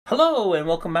Hello and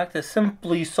welcome back to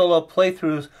Simply Solo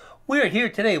Playthroughs. We are here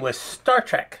today with Star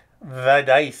Trek, the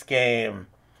Dice Game.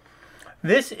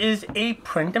 This is a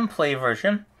print and play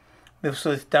version. This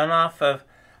was done off of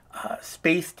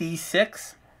Space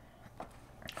D6.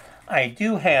 I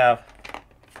do have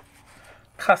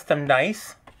custom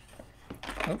dice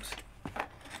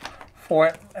for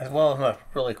it, as well as a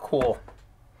really cool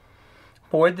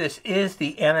board. This is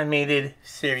the animated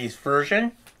series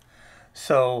version.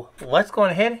 So let's go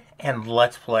ahead and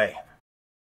let's play.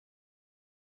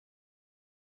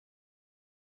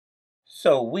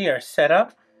 So we are set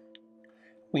up.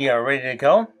 We are ready to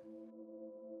go.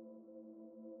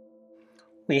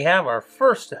 We have our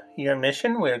first year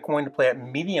mission. We're going to play at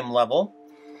medium level.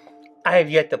 I have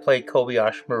yet to play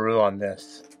Kobayashi Maru on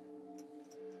this.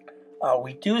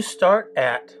 We do start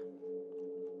at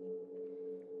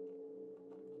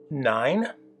 9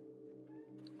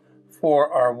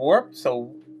 for our warp,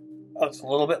 so it's a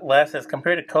little bit less as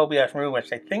compared to Kobayashi Maru,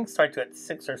 which I think starts at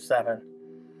 6 or 7.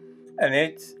 And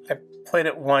I played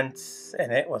it once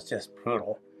and it was just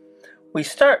brutal. We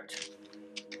start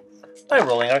by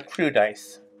rolling our crew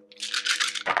dice.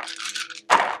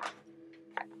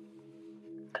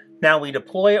 Now we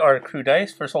deploy our crew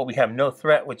dice. First of all, we have no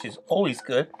threat, which is always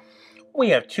good. We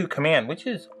have 2 command, which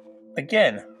is,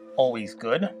 again, always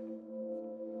good.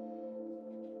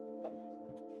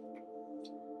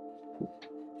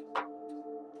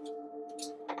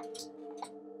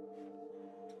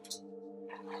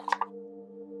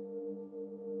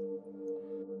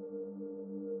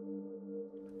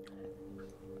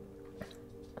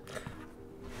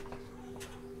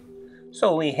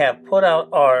 So we have put out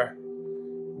our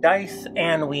dice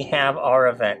and we have our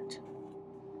event.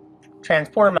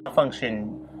 Transporter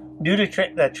malfunction. Due to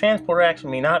the transporter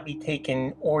action may not be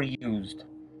taken or used.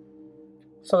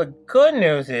 So the good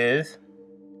news is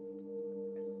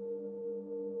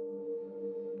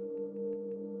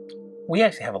we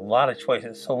actually have a lot of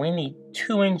choices. So we need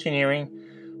 2 engineering.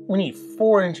 We need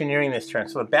 4 engineering this turn.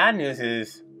 So the bad news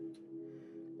is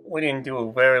we didn't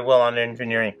do very well on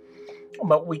engineering.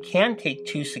 But we can take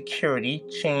 2 security,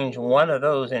 change one of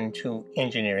those into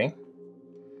engineering.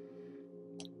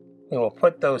 We will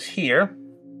put those here.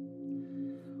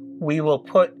 We will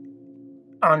put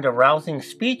onto rousing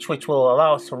speech, which will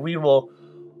allow us to reroll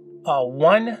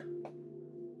 1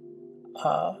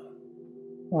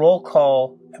 roll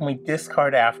call, and we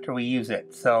discard after we use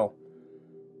it. So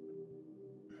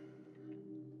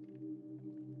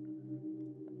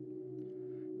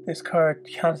this card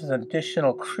counts as an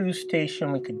additional crew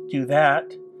station. We could do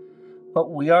that,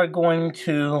 but we are going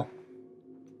to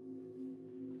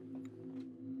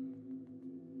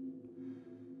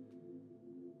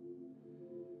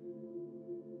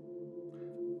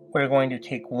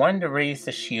take 1 to raise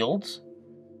the shields,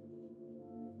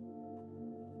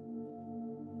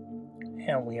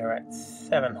 and we are at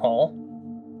 7 hull,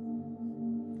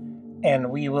 and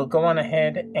we will go on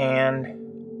ahead and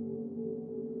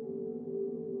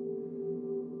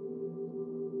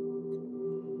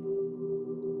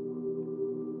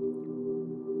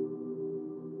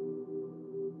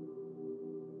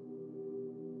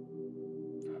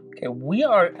we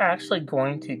are actually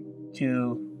going to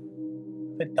do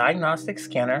the diagnostic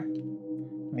scanner.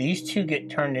 These 2 get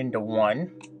turned into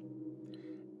 1,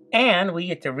 and we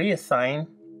get to reassign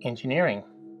engineering.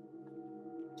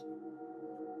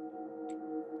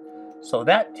 So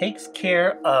that takes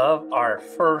care of our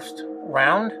first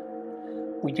round.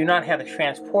 We do not have a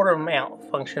transporter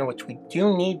malfunction, which we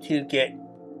do need to get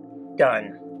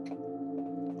done.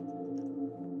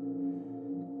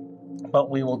 But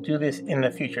we will do this in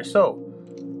the future. So,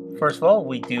 first of all,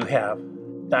 we do have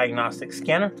diagnostic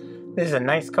scanner. This is a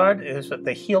nice card. It is with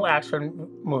the heal action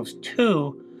moves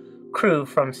 2 crew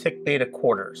from sick bay to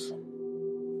quarters.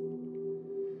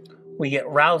 We get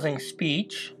rousing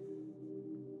speech,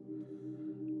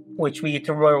 which we get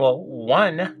to roll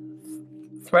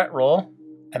 1 threat roll,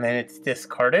 and then it's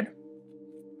discarded.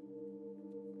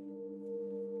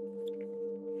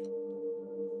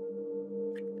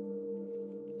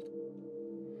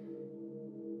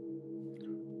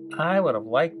 I would have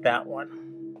liked that one.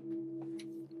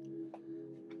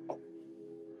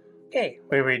 Okay,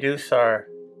 we reduce our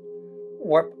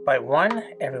warp by 1.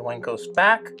 Everyone goes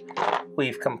back.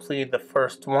 We've completed the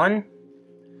first one.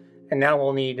 And now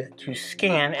we'll need to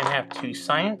scan and have 2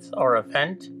 science. Our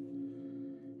event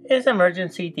is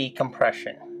emergency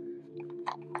decompression.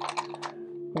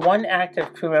 1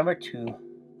 active crew member to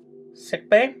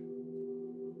sickbay.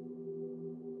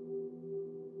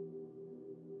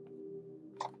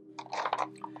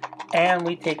 And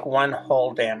we take 1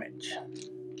 hull damage.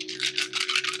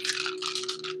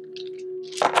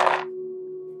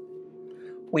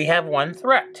 We have 1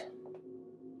 threat.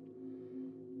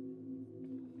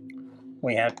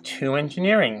 We have 2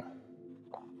 engineering.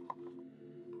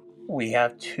 We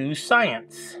have 2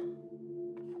 science.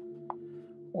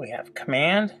 We have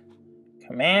command,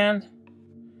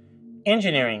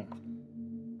 engineering,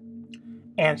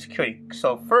 and security.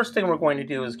 So first thing we're going to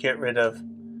do is get rid of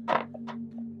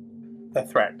the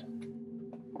threat.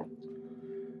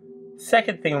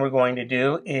 Second thing we're going to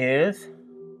do is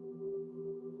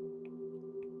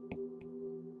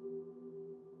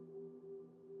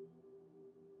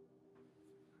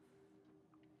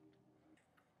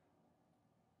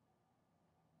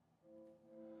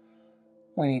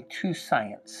we need 2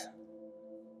 science.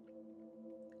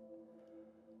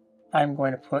 I'm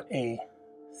going to put a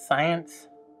science,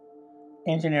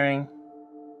 engineering,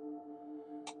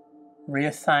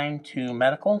 reassign to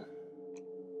medical.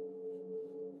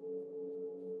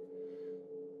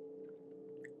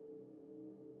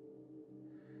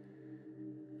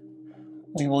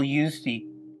 We will use the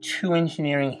 2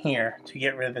 engineering here to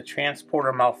get rid of the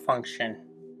transporter malfunction.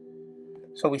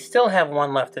 So we still have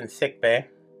 1 left in sickbay,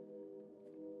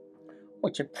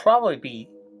 which would probably be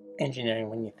engineering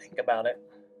when you think about it.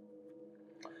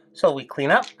 So we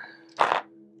clean up.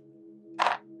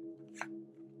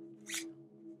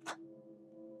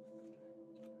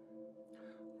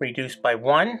 Reduce by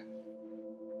 1.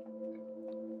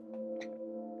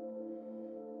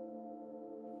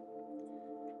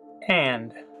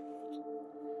 And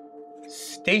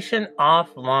station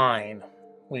offline.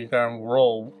 We're going to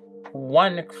roll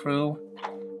 1 crew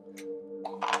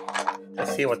to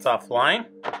see what's offline.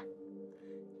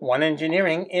 1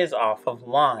 engineering is off of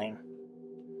line.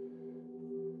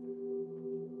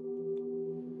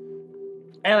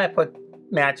 And I put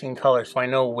matching colors so I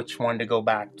know which one to go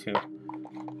back to.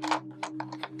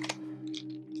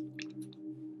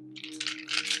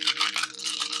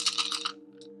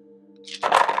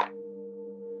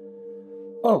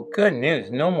 Oh, good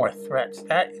news. No more threats.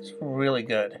 That is really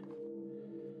good.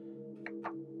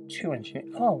 2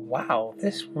 engineering. Oh, wow.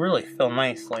 This really filled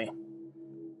nicely.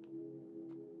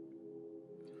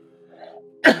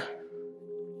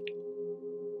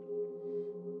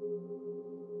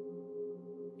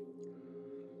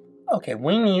 Okay,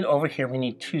 we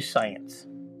need 2 science.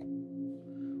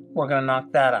 We're going to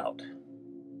knock that out.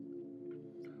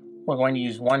 We're going to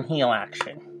use 1 heal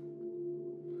action.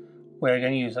 We're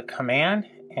going to use a command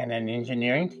and an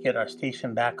engineering to get our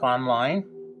station back online.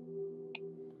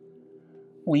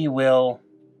 We will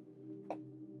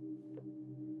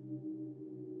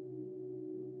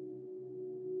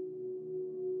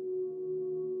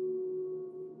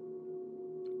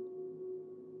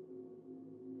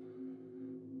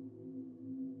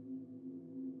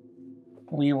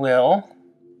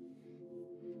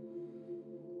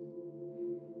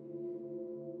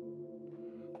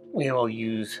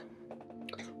use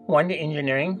 1 to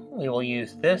engineering. We will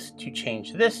use this to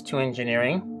change this to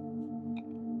engineering.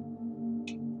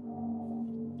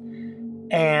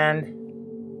 And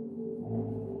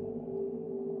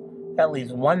that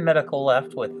leaves 1 medical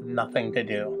left with nothing to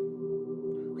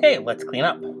do. Okay, let's clean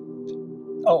up.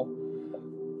 Oh,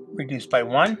 reduce by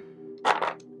 1.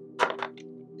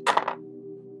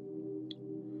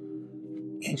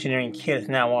 Engineering kit is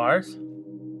now ours.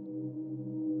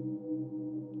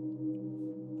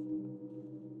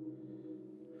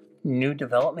 New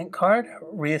development card,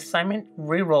 reassignment,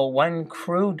 reroll 1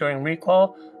 crew during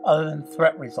recall other than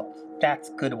threat results. That's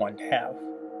a good one to have.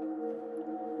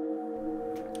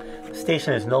 The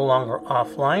station is no longer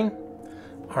offline.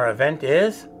 Our event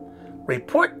is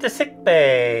report to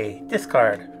sickbay.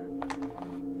 Discard.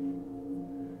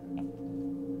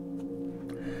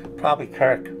 Probably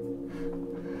Kirk.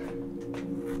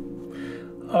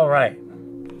 Alright.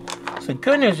 So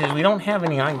good news is we don't have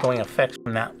any ongoing effects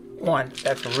from that one.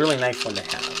 That's a really nice one to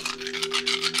have.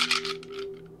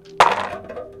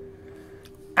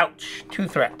 Ouch. 2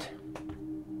 threat.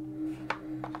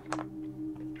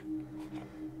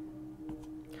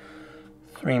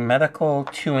 Three medical,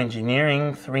 2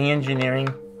 engineering, 3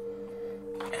 engineering,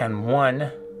 and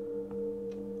 1.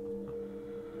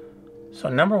 So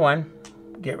number 1,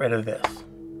 get rid of this.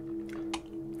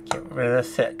 Get rid of the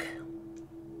sick.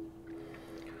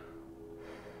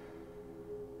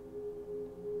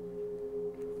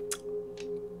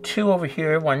 Two over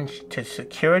here, 1 to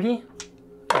security.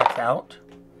 That's out.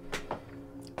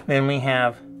 Then we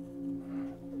have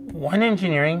 1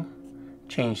 engineering.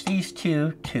 Change these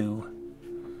 2 to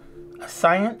a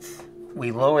science.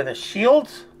 We lower the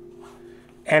shields.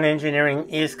 And engineering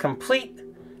is complete.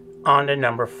 On to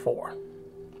number 4.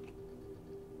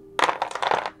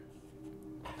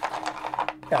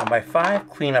 Down by 5.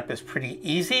 Cleanup is pretty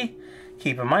easy.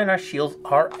 Keep in mind our shields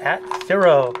are at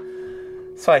 0.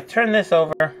 So I turn this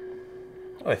over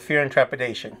with fear and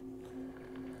trepidation.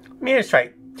 Meteor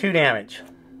strike, 2 damage.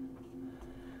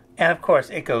 And of course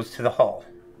it goes to the hull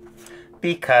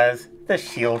because the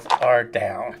shields are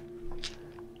down.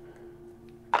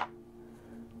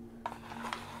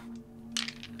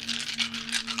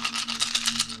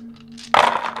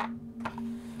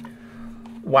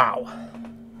 Wow.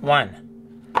 1,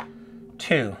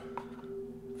 2,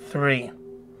 3.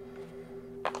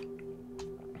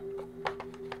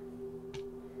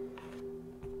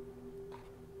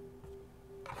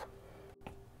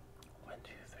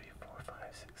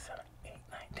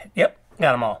 Yep,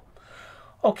 got them all.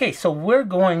 Okay, so we're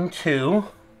going to...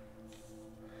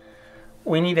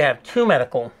 We need to have 2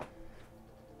 medical.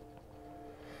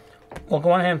 We'll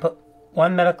go ahead and put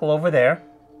 1 medical over there.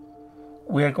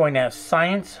 We are going to have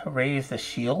science raise the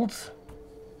shields.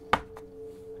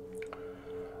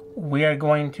 We are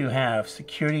going to have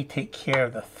security take care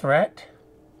of the threat.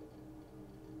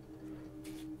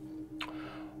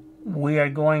 We are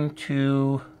going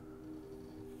to...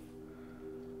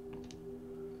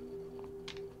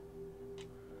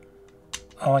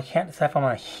 Oh, I can't decide if I'm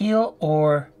going to heal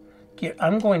or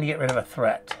I'm going to get rid of a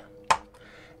threat.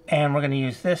 And we're going to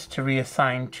use this to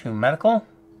reassign to medical.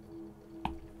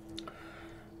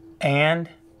 And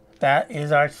that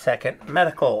is our 2nd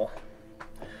medical.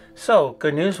 So,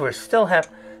 good news, we're still have...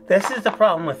 This is the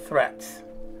problem with threats.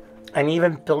 And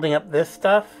even building up this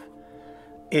stuff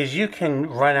is you can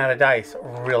run out of dice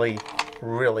really,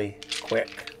 really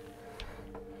quick.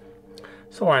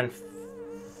 So we're on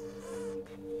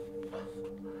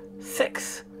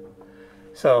 6.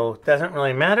 So, doesn't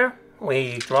really matter.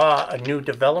 We draw a new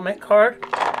development card.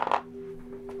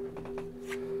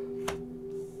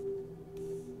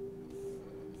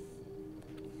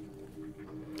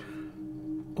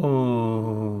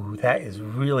 Ooh, that is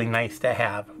really nice to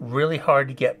have. Really hard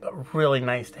to get, but really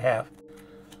nice to have.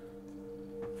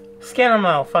 Scanner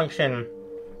malfunction.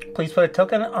 Please put a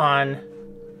token on.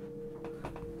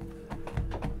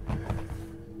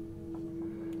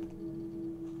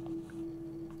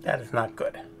 That is not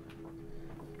good.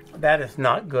 That is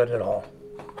not good at all.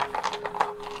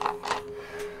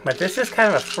 But this is kind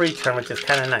of a free turn, which is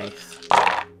kind of nice.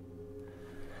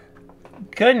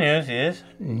 Good news is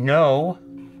no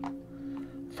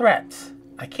threats.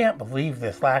 I can't believe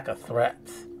this lack of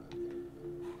threats.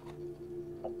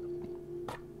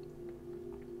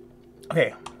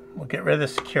 Okay, we'll get rid of the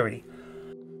security.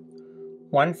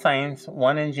 1 science,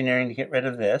 1 engineering to get rid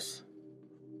of this.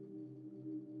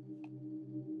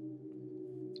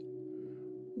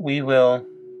 We will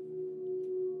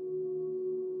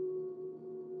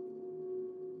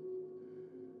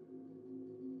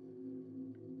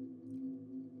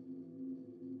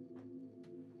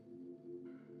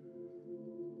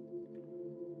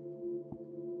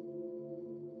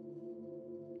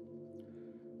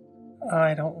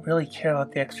I don't really care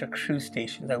about the extra crew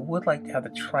stations. I would like to have the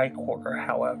tricorder,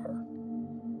 however.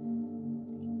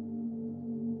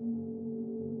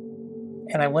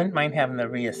 And I wouldn't mind having them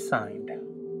reassigned.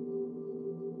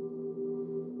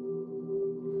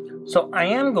 So I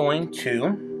am going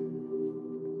to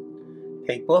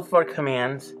take both of our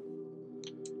commands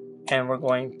and we're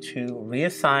going to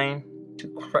reassign to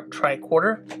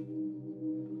tricorder.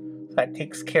 So that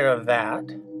takes care of that.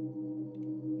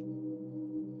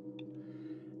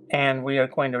 And we are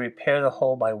going to repair the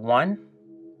hull by 1.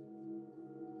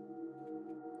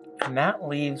 And that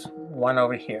leaves 1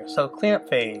 over here. So cleanup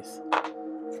phase.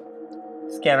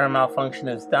 Scanner malfunction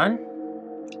is done.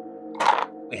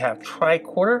 We have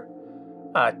tricorder.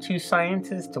 2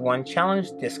 sciences to 1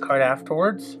 challenge. Discard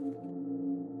afterwards.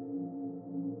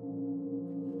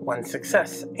 1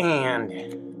 success. And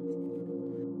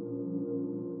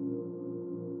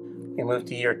we move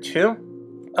to year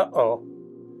 2. Uh-oh.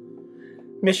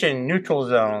 Mission neutral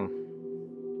zone.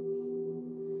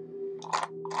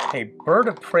 A bird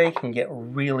of prey can get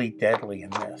really deadly in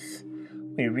this.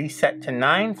 We reset to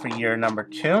 9 for year number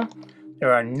 2.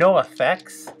 There are no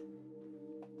effects.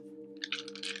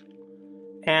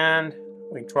 And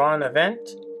we draw an event.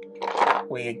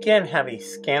 We again have a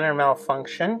scanner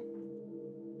malfunction.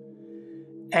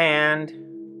 And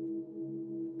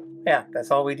yeah, that's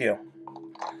all we do.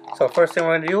 So first thing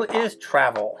we're going to do is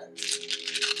travel.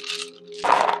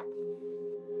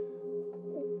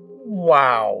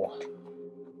 Wow.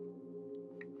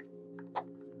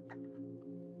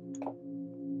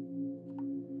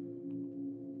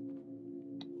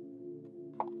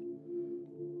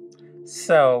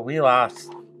 So we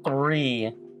lost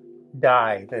 3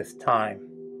 die this time.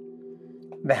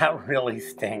 That really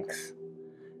stinks.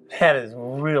 That is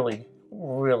really,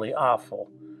 really awful.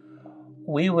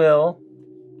 We will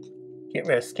get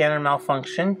rid of scanner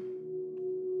malfunction.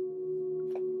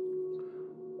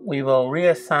 We will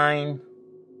reassign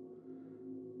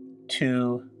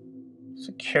to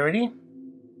security.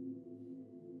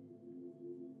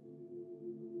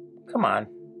 Come on.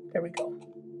 There we go.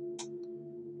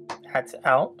 That's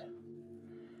out.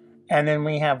 And then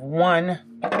we have one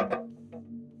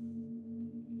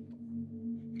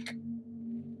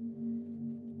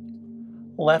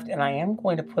left, and I am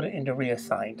going to put it into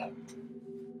reassigned.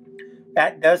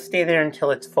 That does stay there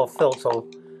until it's fulfilled, so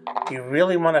if you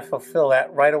really want to fulfill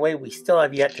that right away, we still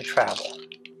have yet to travel.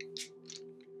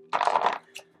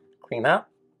 Clean up.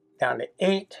 Down to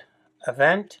 8.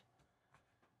 Event.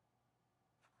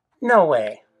 No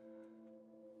way.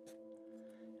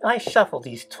 I shuffled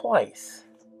these twice.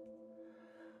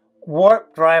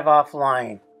 Warp drive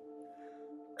offline.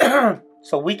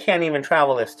 So we can't even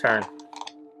travel this turn.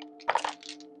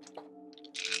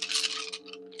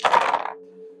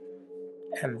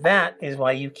 And that is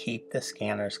why you keep the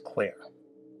scanners clear.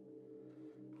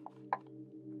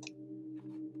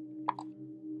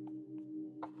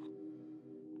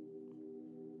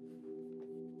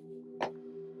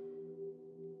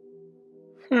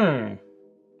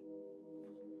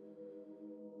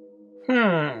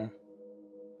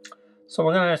 So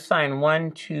we're going to assign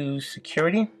one to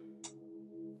security.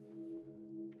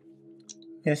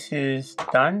 This is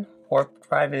done. Warp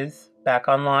drive is back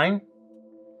online.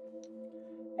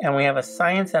 And we have a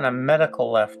science and a medical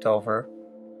left over,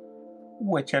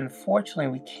 which unfortunately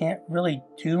we can't really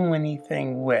do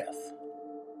anything with.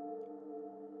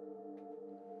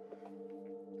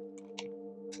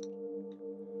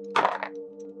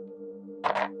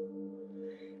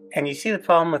 And you see the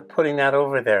problem with putting that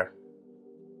over there.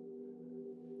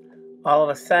 All of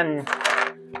a sudden,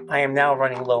 I am now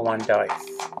running low on dice.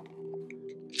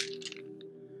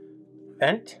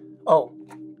 Event. Oh,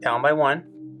 down by 1.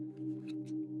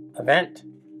 Event.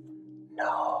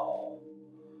 No.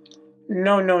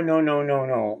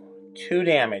 No. 2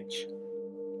 damage.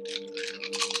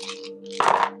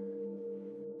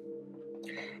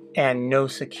 And no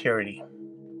security.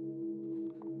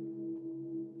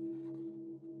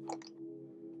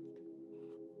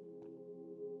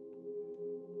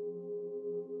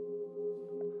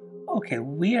 Okay,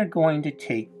 we are going to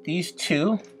take these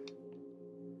 2,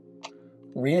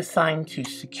 reassign to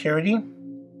security.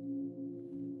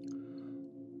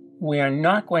 We are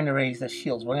not going to raise the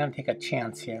shields. We're going to take a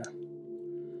chance here.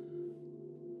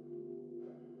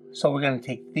 So we're going to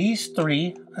take these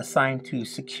 3, assigned to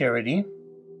security.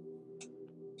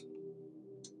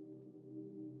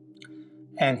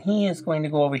 And he is going to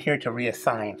go over here to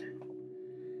reassign.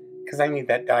 Because I need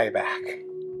that die back.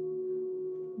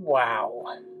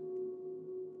 Wow.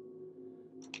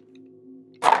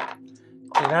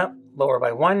 Clean up. Lower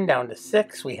by 1, down to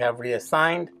 6. We have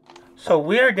reassigned. So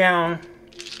we're down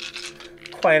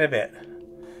quite a bit.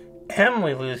 M,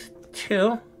 we lose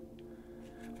 2.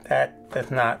 That does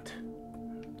not.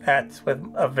 That's with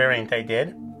a variant I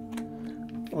did.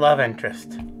 Love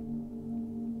interest.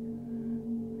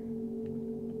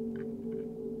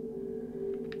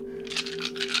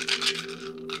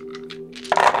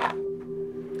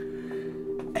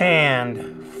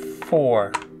 And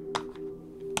 4.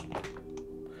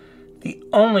 The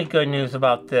only good news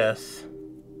about this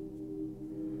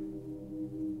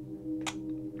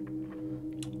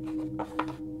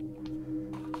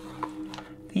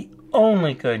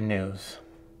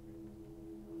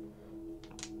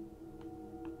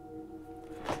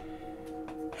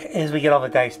is we get all the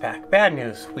dice back. Bad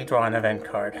news, we draw an event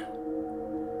card.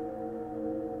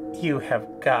 You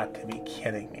have got to be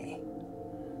kidding me.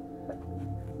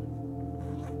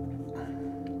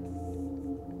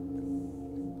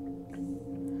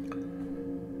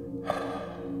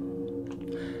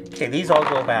 Okay, these all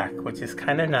go back, which is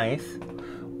kind of nice.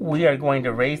 We are going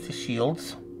to raise the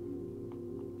shields.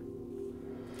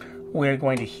 We're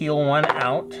going to heal 1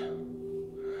 out.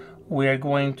 We're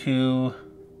going to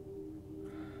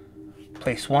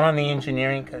place 1 on the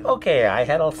engineering. Okay, I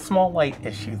had a small light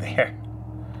issue there.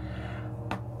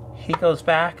 He goes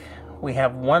back. We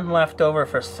have 1 left over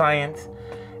for science,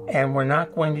 and we're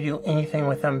not going to do anything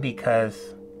with them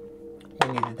because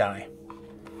we need to die.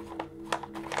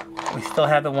 We still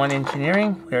have the 1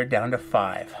 engineering. We're down to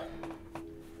 5.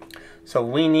 So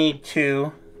we need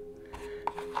to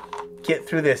get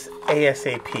through this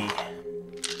ASAP.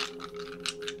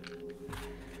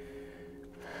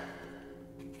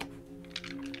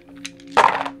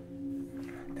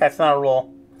 That's not a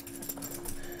roll.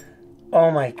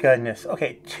 Oh my goodness.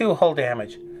 Okay, 2 hull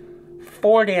damage.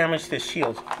 4 damage to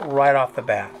shields right off the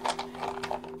bat.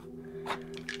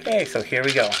 Okay, so here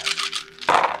we go.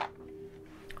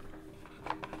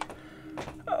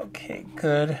 Okay,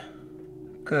 good,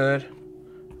 good,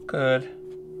 good,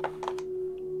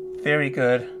 very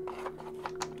good,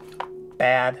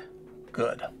 bad,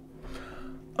 good.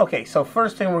 Okay, so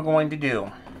first thing we're going to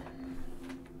do,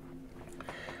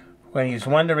 we're going to use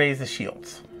 1 to raise the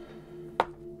shields.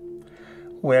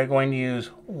 We're going to use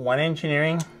 1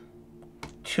 engineering,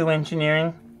 2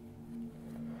 engineering,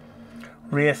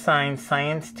 reassign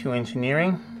science to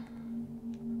engineering,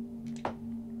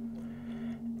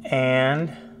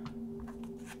 and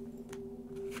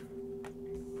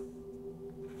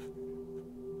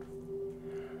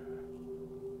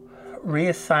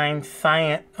reassign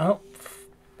science,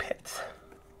 pits.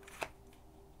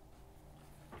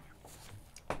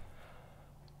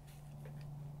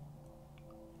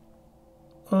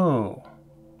 Ooh.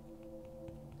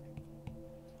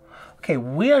 Okay,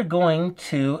 we are going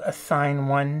to assign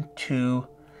 1 to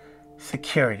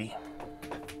security.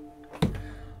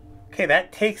 Okay,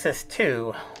 that takes us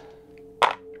to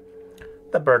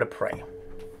the bird of prey.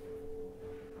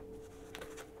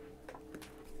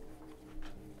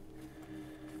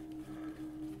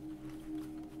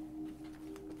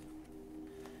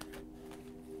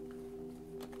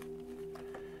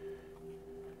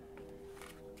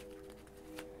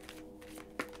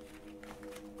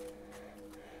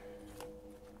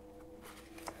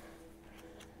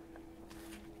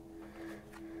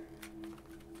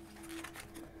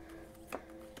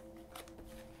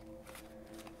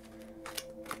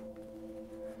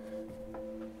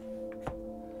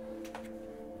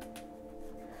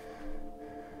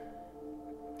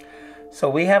 So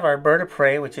we have our bird of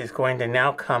prey, which is going to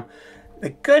now come.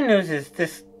 The good news is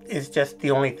this is just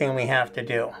the only thing we have to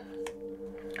do.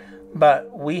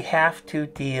 But we have to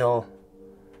deal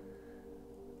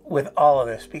with all of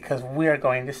this because we are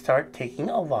going to start taking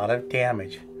a lot of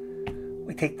damage.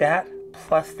 We take that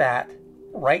plus that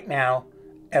right now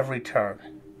every turn.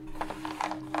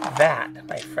 That,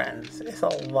 my friends, is a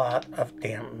lot of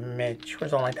damage.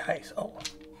 Where's all my dice? Oh.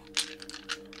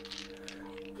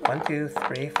 1, 2,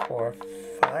 3, 4,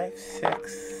 5,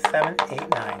 6, 7, 8,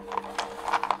 9.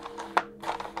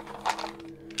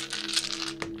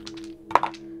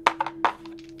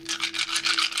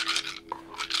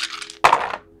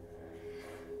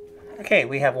 Okay,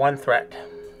 we have 1 threat.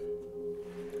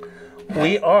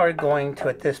 We are going to,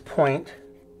 at this point,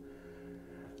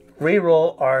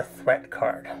 re-roll our threat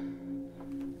card.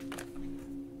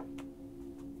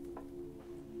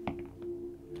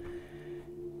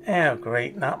 Oh,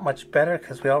 great. Not much better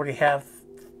because we already have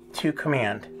 2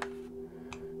 command.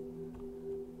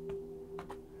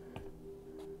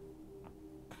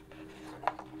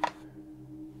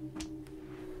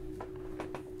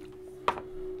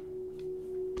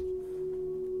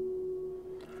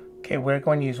 Okay, we're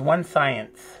going to use 1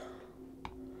 science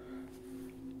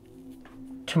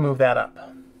to move that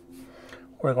up.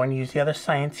 We're going to use the other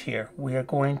science here. We are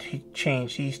going to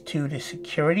change these 2 to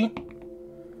security.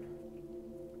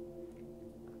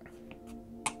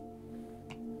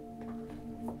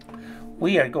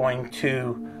 We are going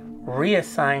to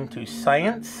reassign to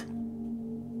science.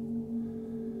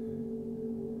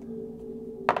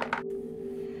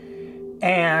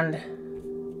 And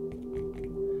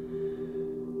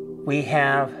we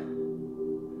have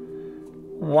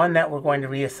 1 that we're going to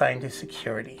reassign to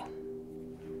security.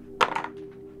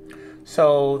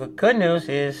 So the good news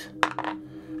is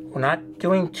we're not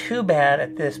doing too bad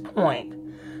at this point,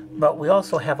 but we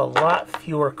also have a lot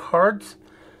fewer cards.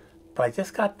 But I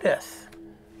just got this.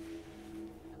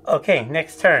 Okay,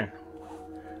 next turn.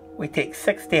 We take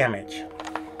 6 damage.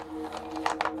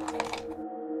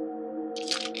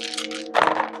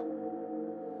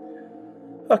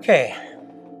 Okay.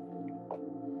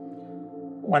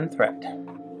 1 threat.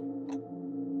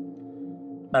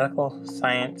 Medical,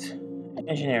 science,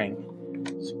 engineering,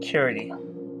 security.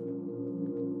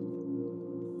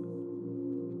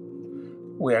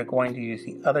 We are going to use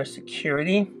the other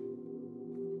security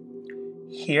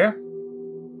here,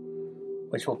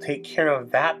 which will take care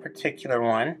of that particular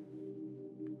one.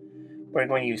 We're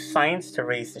going to use science to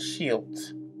raise the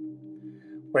shields.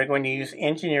 We're going to use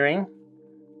engineering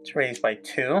to raise by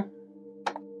 2.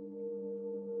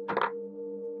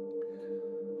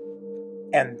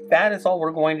 And that is all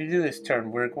we're going to do this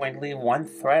turn. We're going to leave 1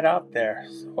 threat out there.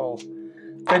 So,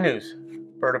 good news.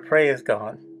 Bird of prey is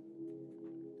gone.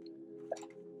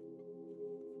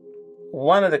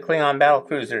 1 of the Klingon battle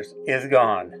cruisers is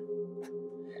gone.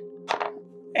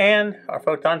 And our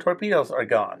photon torpedoes are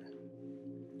gone.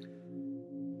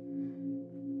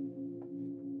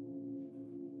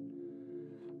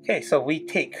 Okay, so we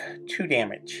take 2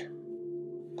 damage.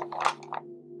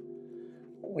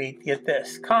 we get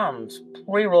this. Comms.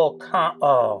 Reroll com.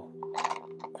 Oh,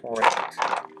 great.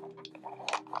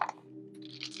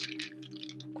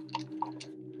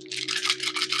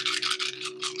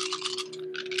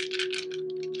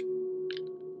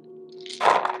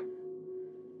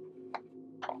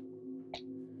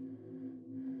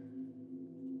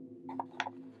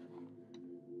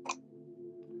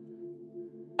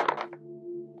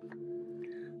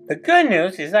 The good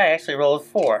news is I actually rolled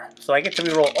 4, so I get to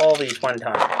reroll all these one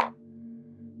time.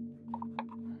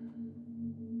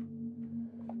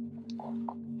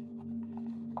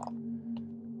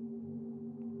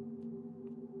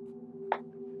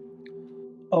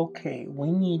 Okay,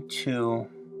 we need to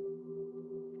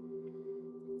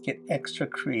get extra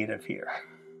creative here.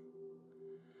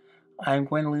 I'm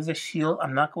going to lose a shield.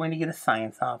 I'm not going to get a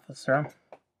science officer.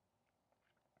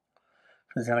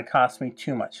 It's going to cost me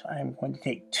too much. I'm going to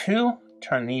take 2,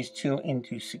 turn these 2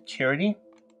 into security.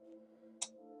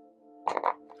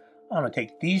 I'm going to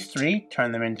take these 3,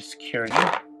 turn them into security.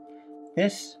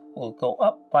 This will go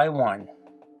up by 1.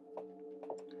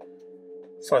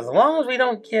 So as long as we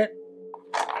don't get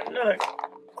another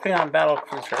Klingon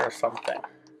battlecruiser or something,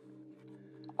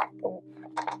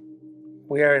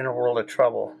 we are in a world of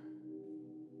trouble.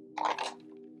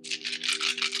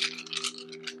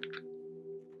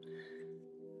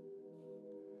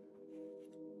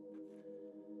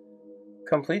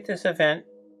 Complete this event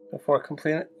before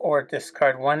completing or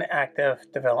discard 1 active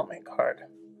development card.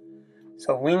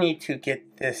 So we need to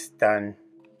get this done.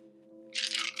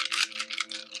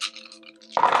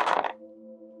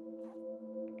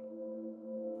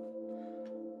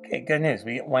 Okay, good news.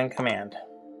 We get 1 command.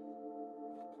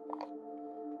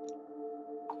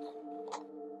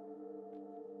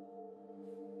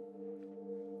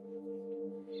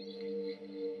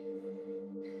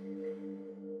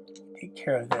 Take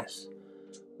care of this.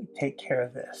 We take care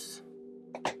of this.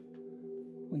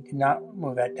 We did not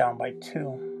move that down by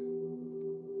 2.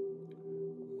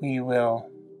 We will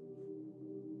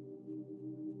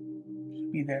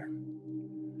be there.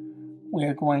 We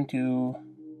are going to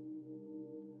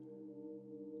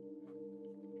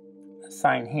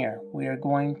assign here. We are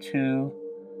going to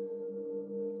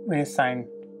reassign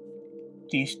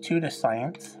these 2 to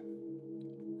science.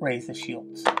 Raise the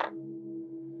shields.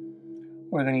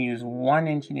 We're going to use 1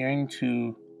 engineering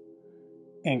to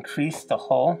increase the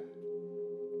hull.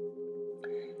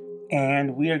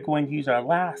 And we are going to use our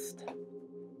last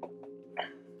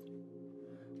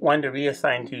 1 to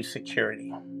reassign to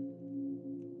security.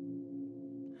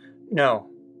 No.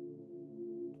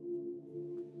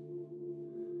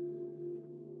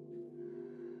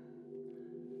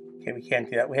 Okay, we can't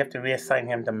do that. We have to reassign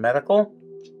him to medical.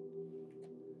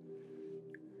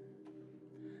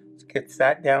 Gets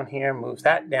that down here, moves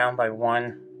that down by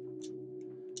 1.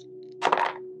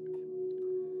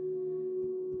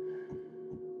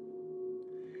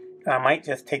 I might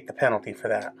just take the penalty for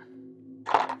that.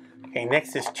 Okay,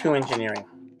 next is 2 engineering.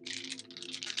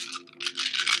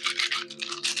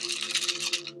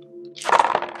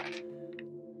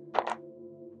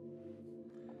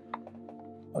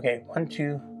 Okay, 1,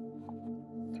 2,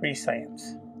 3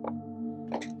 science.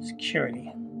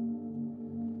 Security.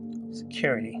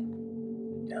 Security.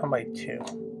 Down by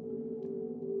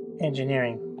 2.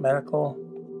 Engineering. Medical.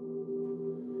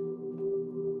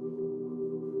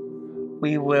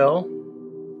 We will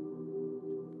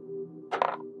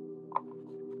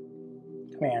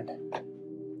command.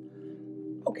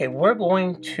 Okay, we're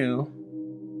going to,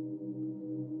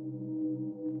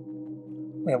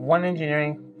 we have 1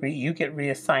 engineering. You get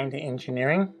reassigned to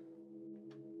engineering.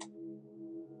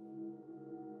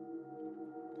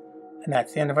 And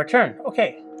that's the end of our turn.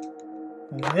 Okay,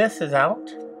 this is out.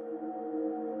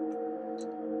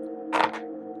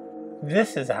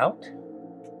 This is out.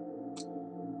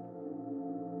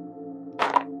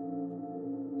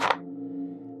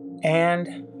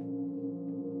 And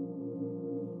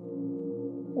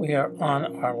we are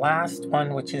on our last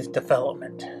one, which is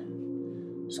development.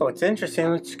 So it's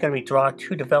interesting, it's going to be draw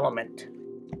 2 development.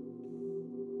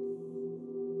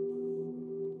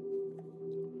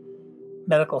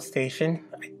 Medical station,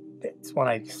 it's one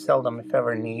I seldom, if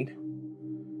ever, need.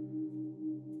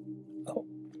 Oh.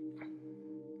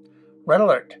 Red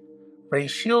alert.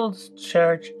 Raise shields,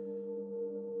 charge,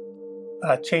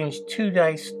 change 2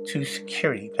 dice to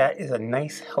security. That is a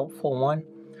nice, helpful one.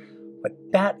 But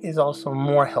that is also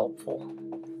more helpful.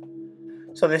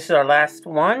 So this is our last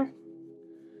one.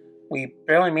 We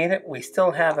barely made it. We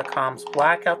still have a comms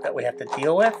blackout that we have to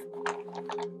deal with.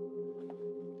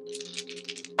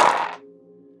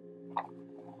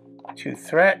 Two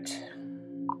threat.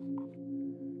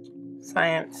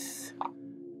 Science.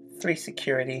 3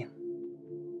 security.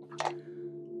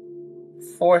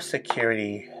 4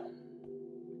 security.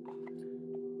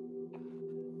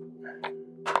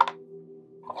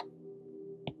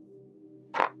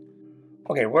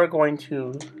 Okay, we're going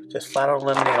to just flat out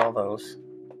eliminate all those.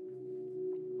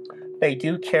 They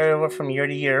do carry over from year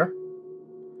to year,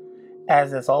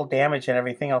 as is all damage and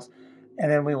everything else.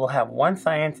 And then we will have 1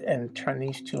 science and turn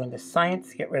these 2 into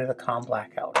science to get rid of the comm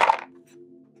blackout.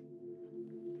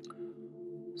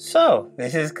 So,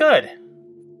 this is good.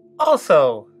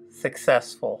 Also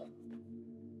successful.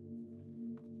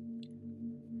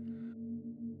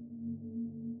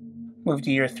 Move to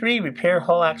year 3, repair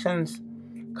hull actions,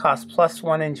 cost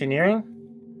 +1 engineering.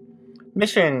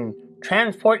 Mission,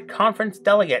 transport conference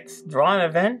delegates, draw an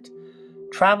event,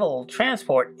 travel,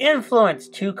 transport, influence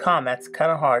 2 comm, that's kind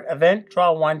of hard. Event,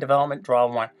 draw 1, development, draw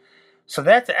 1. So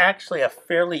that's actually a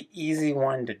fairly easy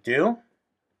one to do.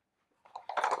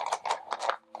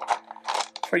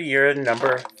 For year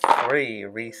number 3,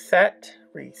 reset,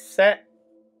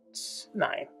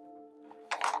 9.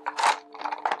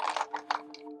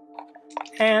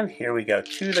 And here we go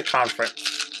to the conference.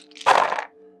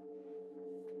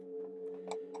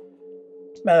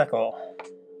 Medical,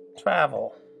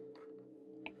 travel.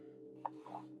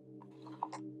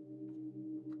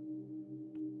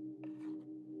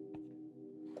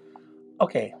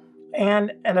 Okay,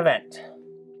 and an event.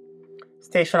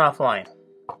 Station offline.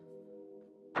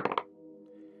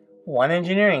 1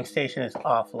 engineering station is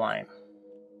offline.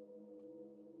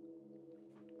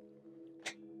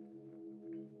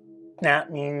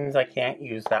 That means I can't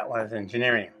use that one as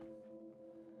engineering.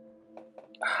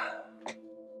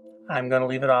 I'm going to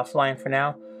leave it offline for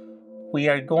now. We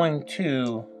are going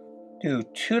to do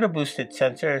 2 to boosted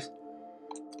sensors.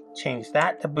 Change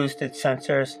that to boosted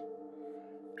sensors.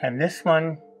 And this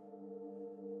one,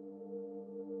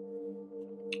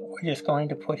 we're just going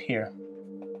to put here.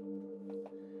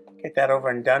 Get that over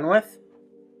and done with.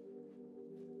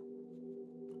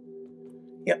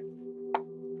 Yep.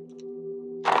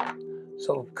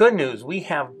 So good news, we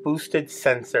have boosted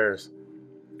sensors.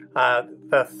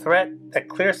 The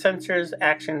clear sensors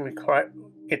action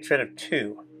gets rid of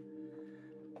 2.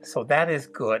 So that is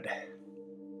good.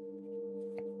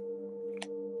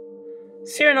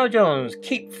 Cyrano Jones,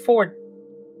 keep 4.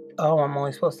 Oh, I'm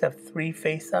only supposed to have 3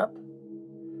 face up.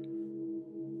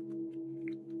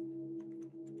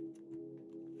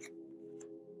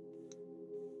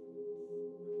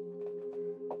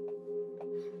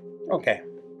 Okay,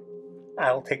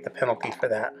 I'll take the penalty for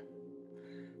that.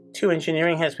 2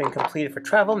 engineering has been completed for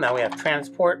travel. Now we have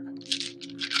transport.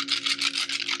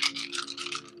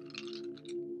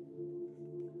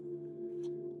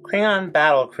 Klingon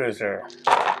battle cruiser.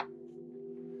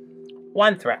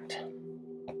 1 threat.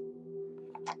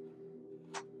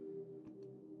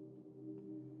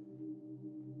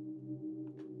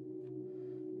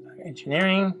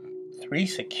 Engineering, 3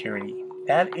 security.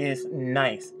 That is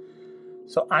nice.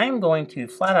 So I'm going to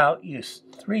flat out use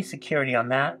 3 security on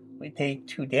that. We take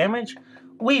 2 damage.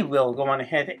 We will go on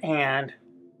ahead and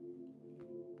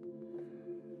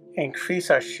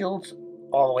increase our shields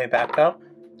all the way back up.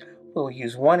 We'll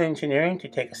use 1 engineering to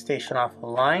take a station off the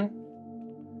line.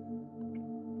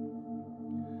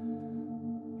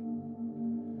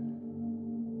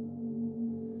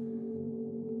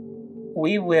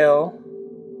 We will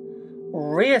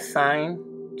reassign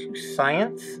to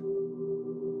science.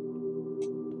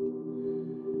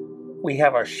 We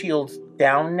have our shields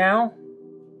down now.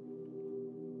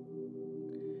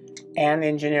 And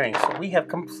engineering. So we have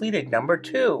completed number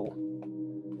 2.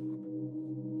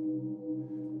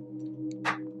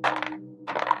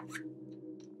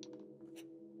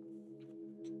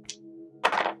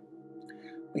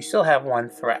 We still have 1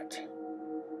 threat.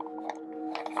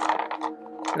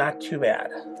 Not too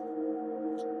bad.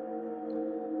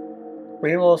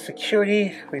 Reroll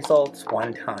security results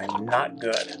 1 time. Not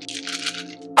good.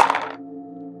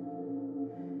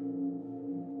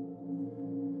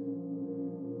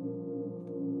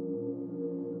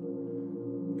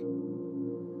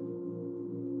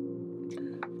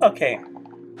 Okay,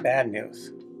 bad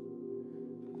news.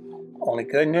 Only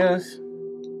good news.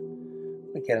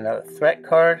 We get another threat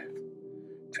card.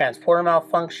 Transporter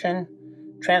malfunction.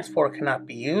 Transporter cannot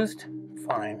be used.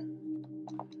 Fine.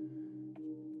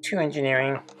 2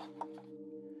 engineering.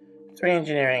 3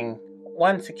 engineering.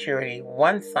 1 security.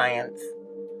 1 science.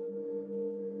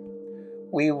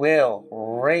 We will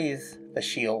raise the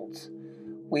shields.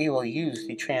 We will use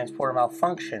the transporter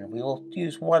malfunction. We will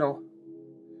use 1.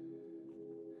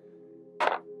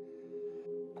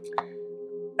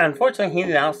 Unfortunately, he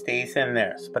now stays in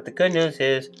theirs. But the good news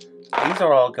is, these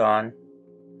are all gone.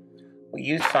 We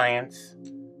use science.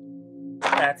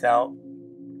 That's out.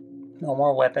 No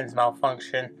more weapons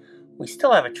malfunction. We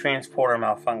still have a transporter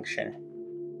malfunction.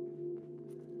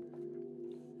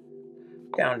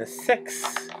 Down to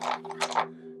 6.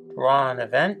 Draw an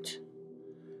event.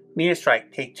 Meteor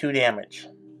strike, take 2 damage.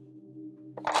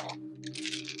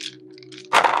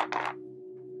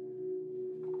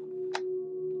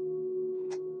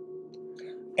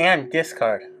 And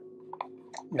discard.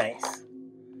 Nice.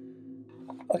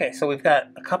 Okay, so we've got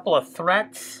a couple of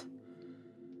threats.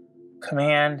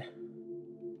 Command,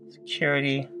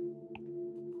 security,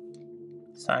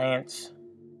 science.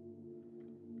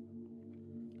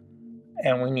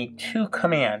 And we need 2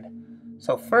 command.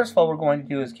 So first of all, we're going to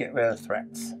do is get rid of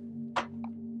threats.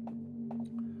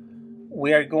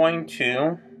 We are going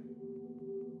to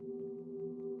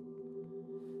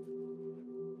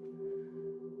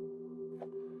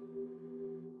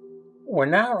we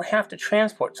now have to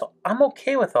transport, so I'm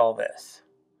okay with all this.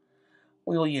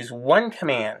 We will use 1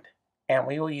 command, and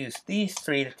we will use these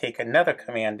 3 to take another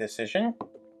command decision.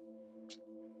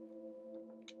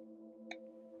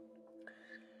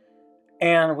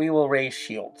 And we will raise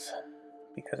shields,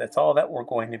 because that's all that we're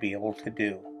going to be able to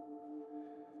do.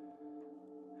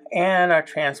 And our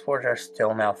transporters are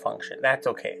still malfunction. That's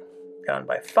okay. Down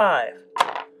by 5.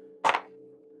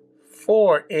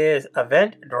 4 is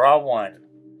event, draw 1.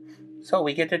 So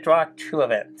we get to draw 2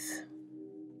 events.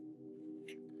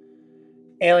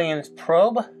 Aliens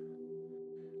probe.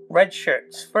 Red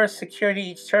shirts. First security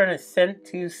each turn is sent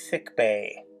to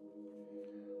sickbay.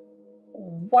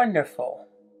 Wonderful.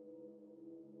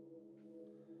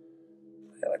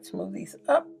 Okay, let's move these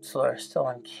up so they're still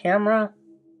on camera.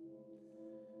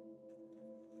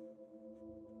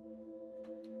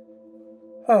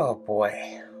 Oh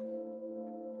boy.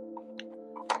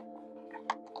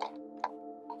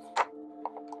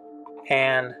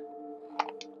 And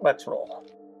let's roll.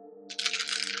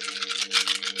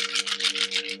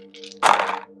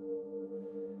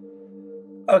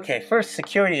 Okay, first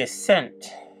security is sent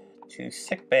to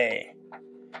sickbay.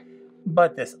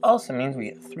 But this also means we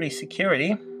get 3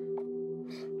 security,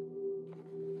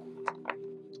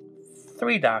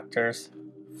 3 doctors,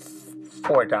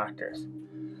 4 doctors.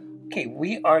 Okay,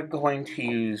 we are going to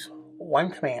use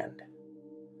 1 command,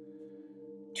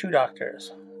 2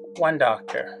 doctors, 1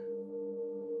 doctor.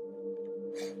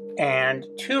 And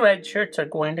 2 red shirts are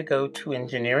going to go to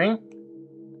engineering,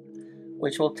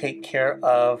 which will take care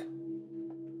of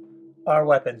our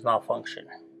weapons malfunction.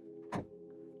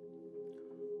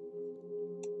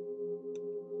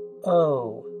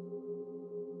 Oh.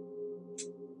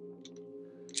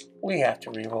 We have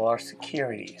to reroll our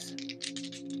securities.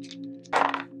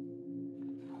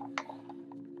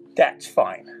 That's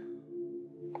fine.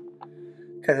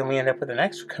 Because then we end up with an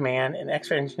extra command, an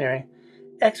extra engineering,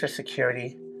 extra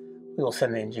security. We will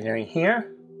send the engineering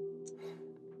here.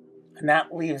 And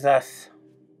that leaves us,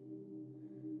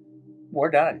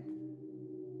 we're done.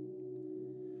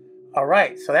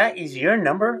 Alright, so that is your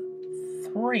number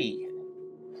 3.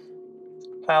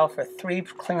 File for 3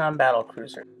 Klingon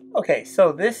battlecruiser. Okay,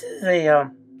 so this is a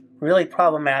really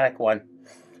problematic one,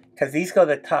 because these go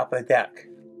to the top of the deck.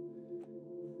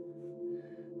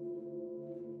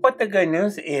 But the good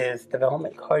news is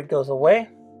development card goes away.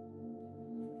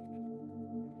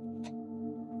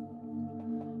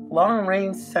 Long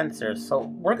range sensors. So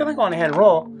we're going to go ahead and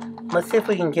roll. Let's see if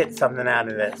we can get something out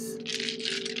of this.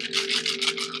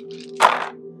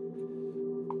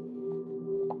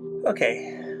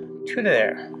 Okay, 2 to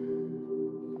there.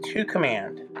 2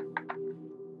 command.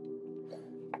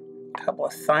 Couple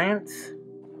of science.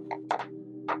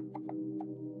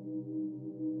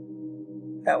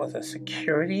 That was a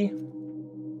security.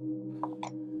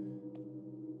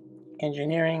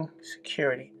 Engineering,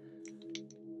 security.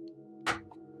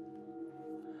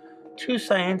 2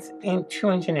 science and 2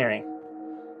 engineering.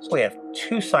 So we have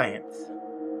 2 science.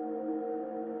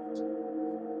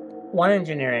 1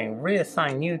 engineering.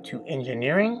 Reassign you to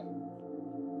engineering.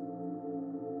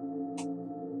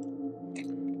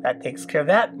 That takes care of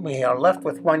that. We are left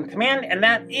with 1 command, and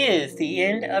that is the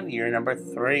end of year number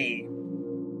 3.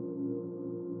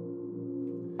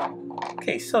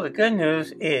 Okay, so the good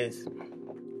news is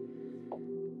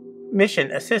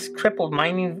mission: assist crippled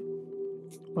mining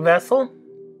vessel.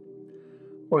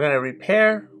 We're going to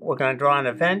repair. We're going to draw an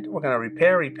event. We're going to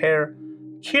repair,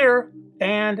 cure,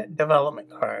 and development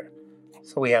card.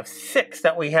 So we have 6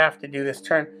 that we have to do this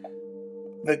turn.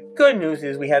 The good news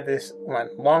is we have this one,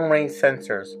 long-range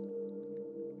sensors.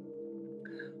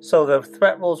 So the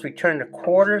threat rules return to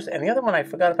quarters. And the other one I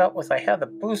forgot about was I have the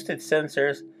boosted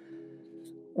sensors,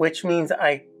 which means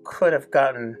I could have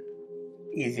gotten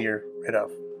easier rid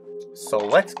of. So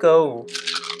let's go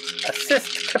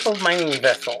assist crippled mining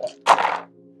vessel.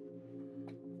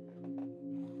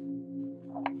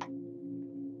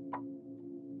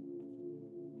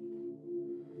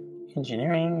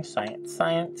 Engineering, science,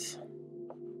 science.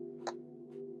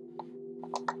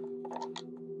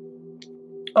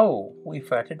 Oh, we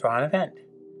forgot to draw an event.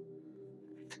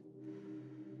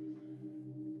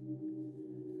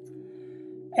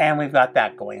 And we've got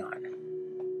that going on.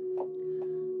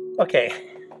 Okay.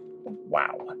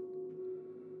 Wow.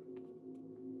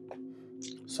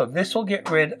 So this will get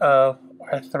rid of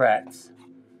our threats.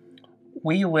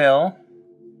 We will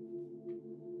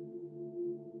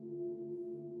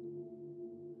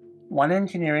one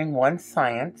engineering, one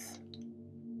science.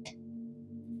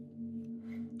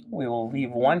 We will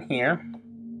leave one here.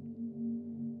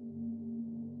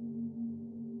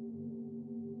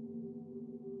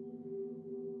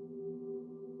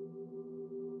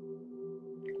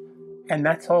 And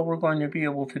that's all we're going to be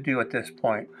able to do at this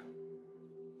point.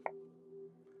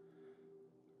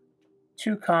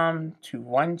 2 comm to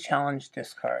 1 challenge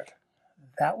discard.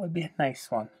 That would be a nice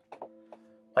one.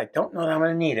 I don't know that I'm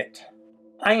going to need it.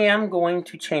 I am going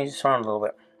to change this around a little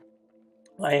bit.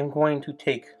 I am going to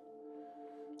take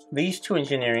these 2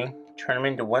 engineering, turn them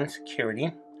into 1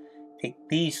 security. Take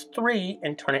these 3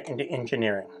 and turn it into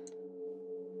engineering.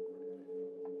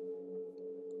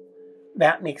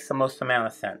 That makes the most amount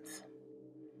of sense.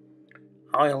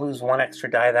 I only lose 1 extra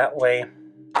die that way.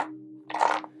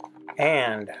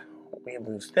 And we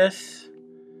lose this.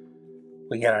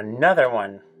 We get another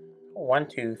one. 1,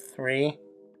 2, 3,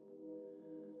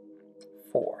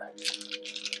 4.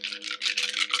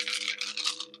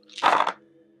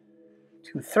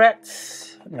 2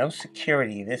 threats. No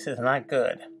security. This is not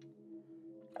good.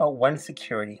 Oh, 1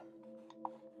 security.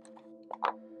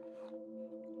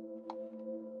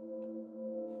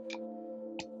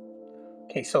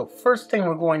 Okay, so first thing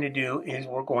we're going to do is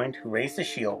we're going to raise the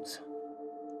shields.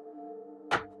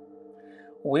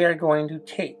 We are going to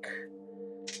take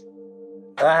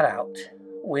that out.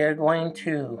 We are going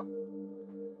to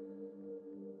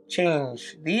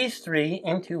change these 3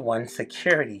 into 1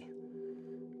 security.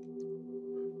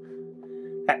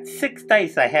 That's 6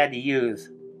 dice I had to use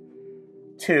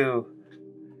to,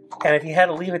 and if you had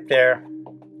to leave it there,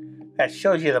 that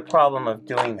shows you the problem of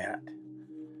doing that.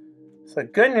 So the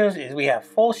good news is we have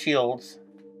full shields,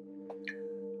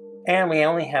 and we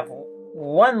only have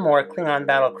 1 more Klingon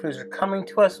battle cruiser coming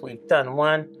to us. We've done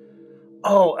 1.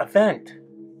 Oh, event.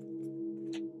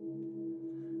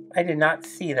 I did not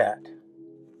see that.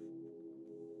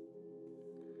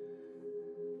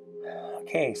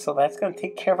 Okay, so that's going to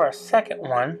take care of our second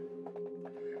one.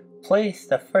 Place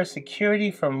the first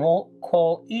security from roll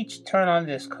call each turn on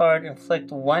this card.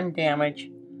 Inflict 1 damage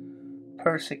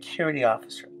per security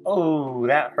officer. Oh,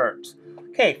 that hurts.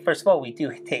 Okay, first of all, we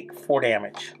do take 4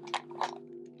 damage.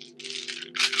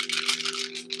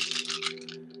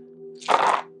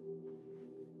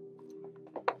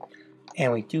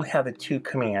 And we do have the 2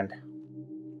 command.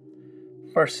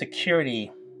 First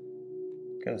security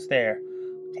goes there.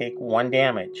 Take 1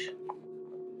 damage.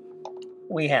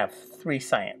 We have 3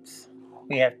 science.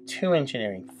 We have 2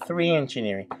 engineering, 3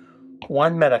 engineering,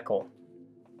 1 medical.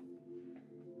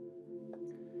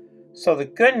 So the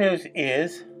good news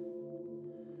is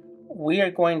we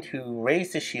are going to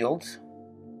raise the shields.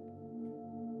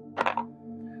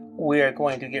 We are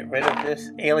going to get rid of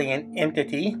this alien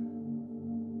entity.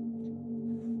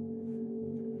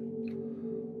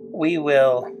 We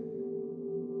will...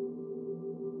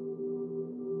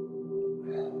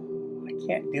 I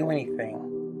can't do anything.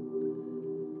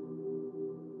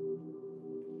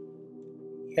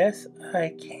 Yes,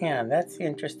 I can. That's the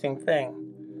interesting thing.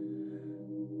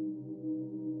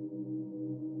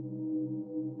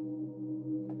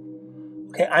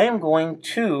 Okay, I am going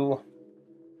to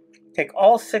take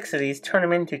all 6 of these, turn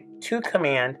them into 2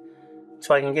 command,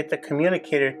 so I can get the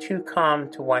communicator 2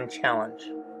 comm to 1 challenge.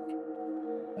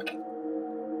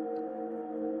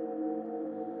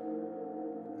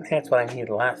 That's what I needed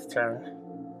last turn.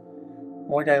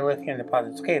 More dilithium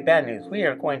deposits. Okay, bad news. We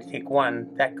are going to take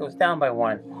 1. That goes down by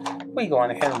 1. We go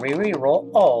on ahead and re-roll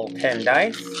all 10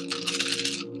 dice.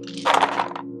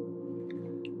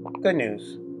 Good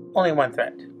news. Only 1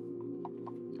 threat.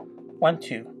 1,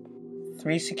 2,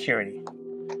 3 security.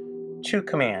 2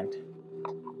 command.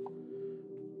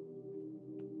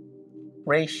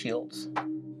 Ray shields.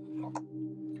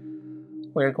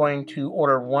 We're going to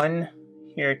order 1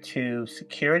 here to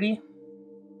security.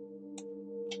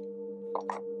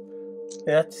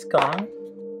 That's gone.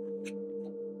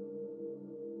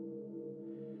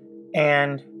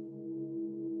 And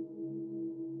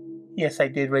yes, I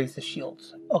did raise the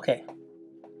shields. Okay.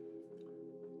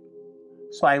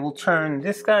 So I will turn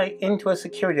this guy into a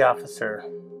security officer.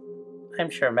 I'm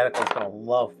sure medical's going to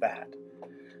love that.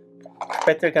 I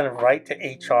bet they're going to write to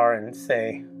HR and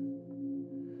say,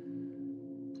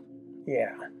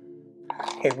 Yeah.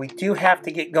 Okay, we do have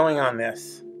to get going on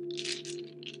this.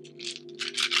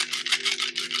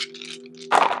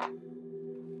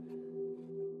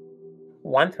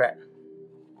 One threat.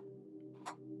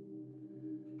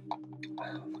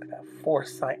 Oh, look at that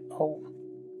foresight. Oh.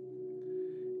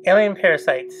 Alien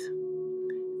parasites.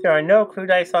 There are no crew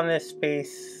dice on this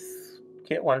space.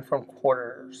 Get one from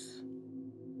quarters.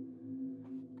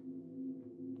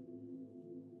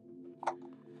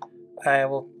 I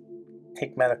will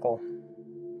take medical.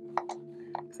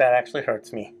 That actually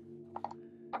hurts me.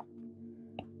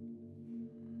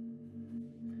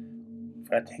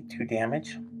 If I take 2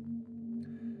 damage.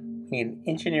 We need an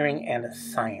engineering and a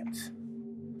science.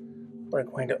 We're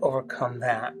going to overcome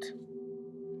that.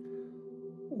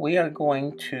 We are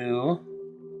going to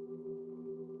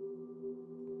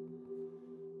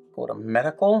go to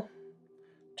medical.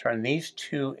 Turn these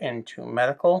 2 into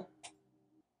medical.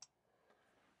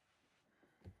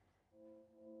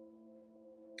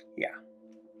 Yeah.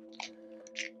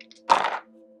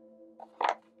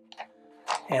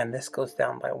 And this goes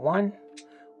down by 1.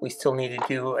 We still need to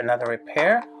do another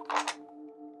repair.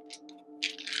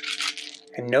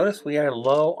 And notice we are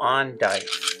low on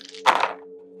dice.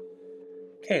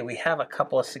 Okay, we have a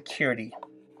couple of security.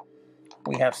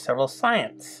 We have several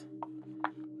science.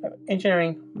 We have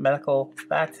engineering, medical,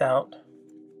 that's out.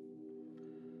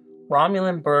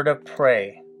 Romulan bird of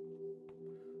prey.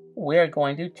 We are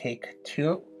going to take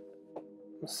 2.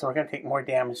 So we're going to take more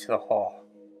damage to the hull.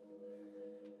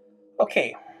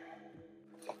 Okay.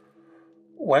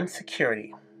 1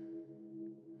 security.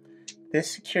 This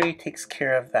security takes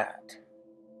care of that.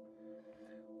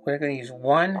 We're going to use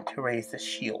 1 to raise the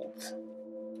shields.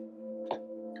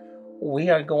 We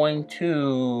are going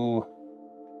to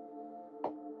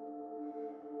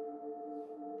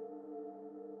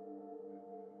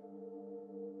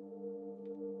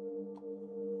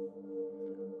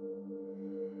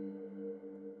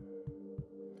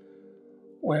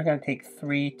take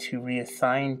 3 to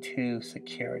reassign to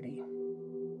security.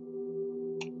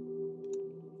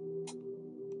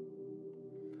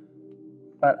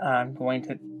 But I'm going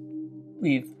to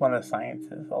leave one of the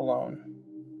sciences alone.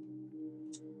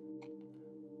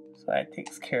 So that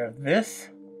takes care of this.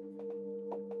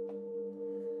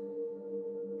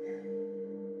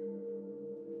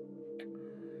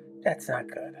 That's not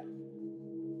good.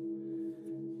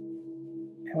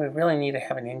 And we really need to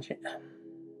have an engine.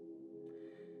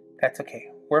 That's okay.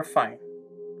 We're fine.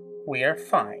 We are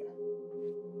fine.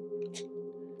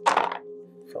 I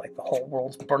feel like the whole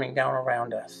world's burning down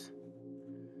around us.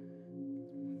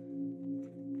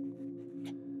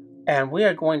 And we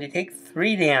are going to take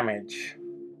 3 damage.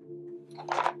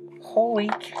 Holy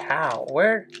cow.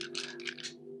 Where?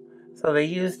 So they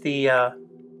used the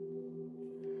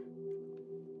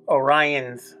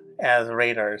Orions as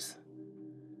radars.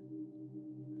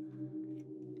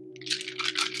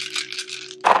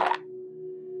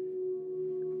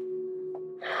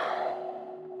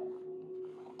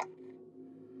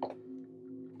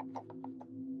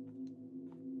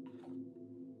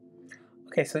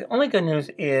 Okay, so the only good news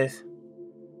is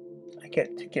I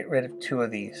get to get rid of 2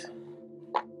 of these.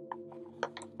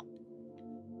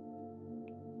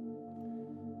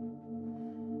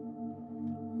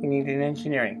 We need an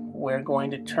engineering. We're going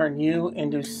to turn you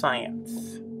into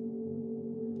science.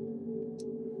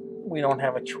 We don't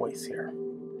have a choice here.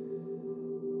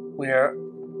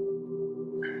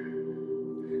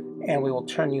 And we will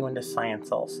turn you into science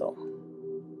also.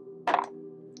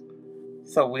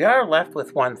 So we are left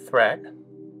with 1 threat.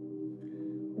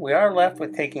 We are left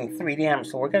with taking 3 damage,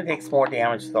 so we're going to take some more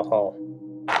damage to the hull.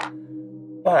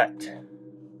 But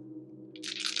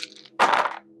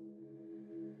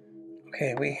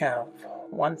okay, we have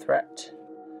 1 threat.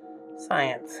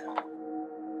 Science.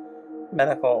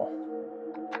 Medical.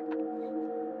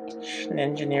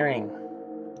 Engineering.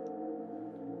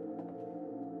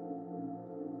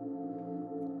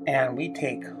 And we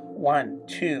take 1,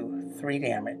 2, 3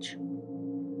 damage.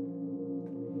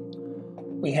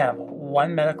 We have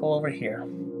 1 medical over here.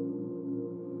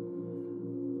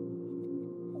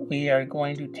 We are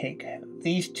going to take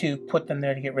these 2, put them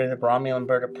there to get rid of the Romulan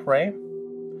bird of prey.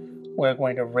 We're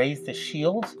going to raise the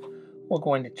shields. We're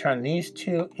going to turn these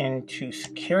 2 into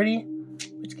security,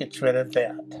 which gets rid of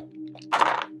that.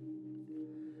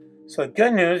 So the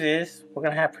good news is we're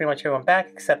going to have pretty much everyone back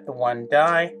except the 1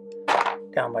 die.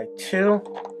 Down by 2.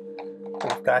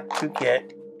 We've got to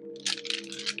get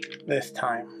this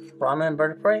time. Romulan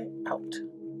bird of prey, out.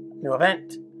 New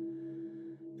event.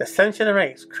 Ascension of the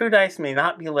race. Crew dice may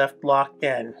not be left locked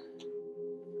in.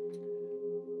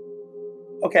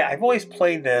 Okay, I've always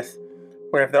played this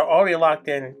where if they're already locked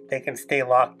in, they can stay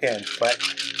locked in. But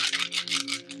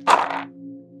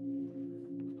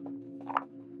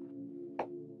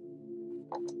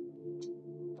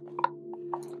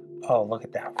Oh, look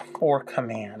at that. 4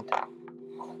 command.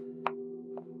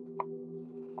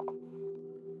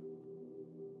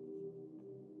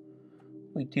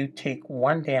 We do take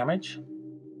 1 damage.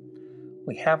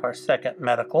 We have our 2nd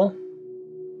medical.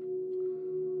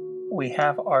 We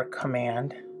have our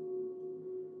command.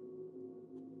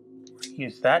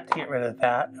 Use that to get rid of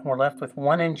that. And we're left with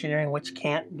 1 engineering, which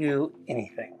can't do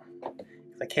anything.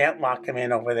 I can't lock him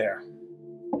in over there.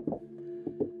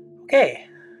 Okay,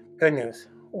 good news.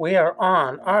 We are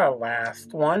on our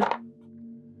last one.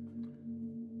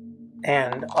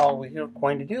 And all we are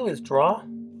going to do is draw.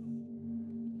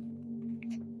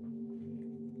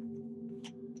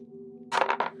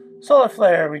 Solar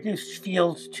flare, reduce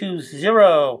fields to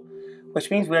 0, which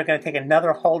means we are going to take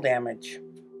another hull damage.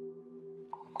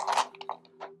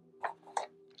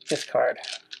 Discard.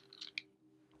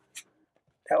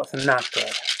 That was not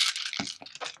good.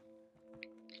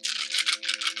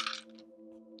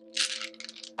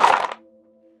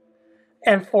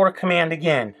 And 4 command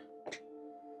again.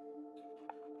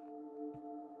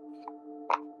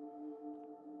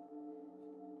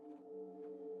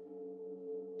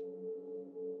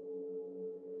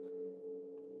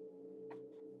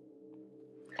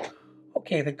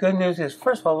 Okay, the good news is,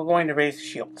 first of all, we're going to raise the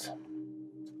shields.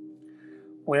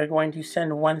 We're going to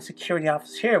send 1 security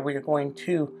officer here. We are going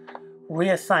to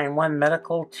reassign 1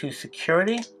 medical to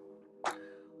security.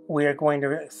 We are going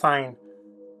to assign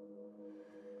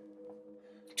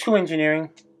 2 engineering.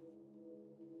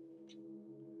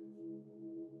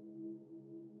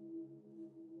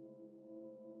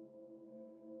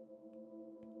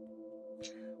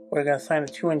 We're going to assign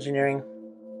the 2 engineering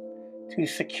to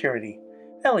security.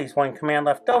 That leaves 1 command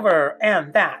left over,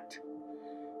 and that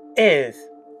is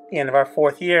the end of our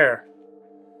 4th year.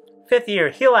 5th year,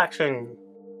 heal action.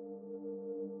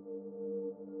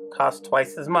 Costs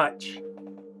twice as much.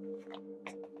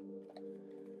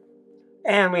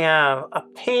 And we have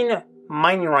obtain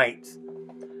mining rights.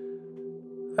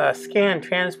 Scan,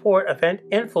 transport, event,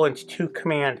 influence to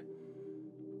command.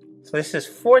 So this is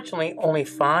fortunately only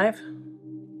 5.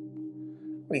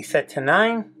 Reset to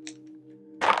 9.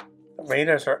 The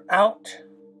raiders are out.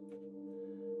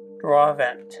 Draw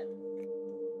event.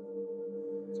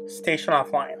 Station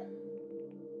offline.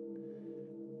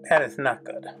 That is not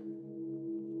good.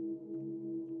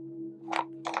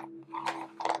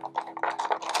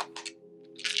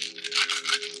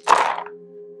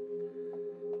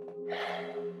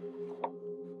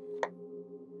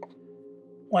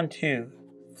 One, 2,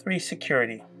 3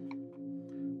 security,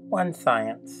 1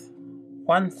 science,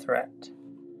 1 threat,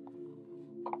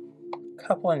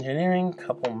 couple engineering,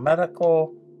 couple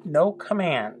medical, no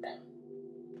command.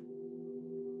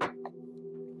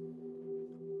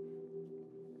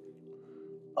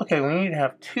 Okay, we need to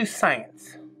have 2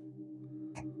 science.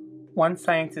 1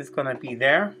 science is going to be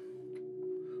there.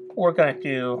 We're going to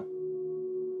do,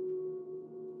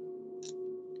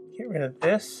 get rid of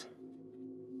this.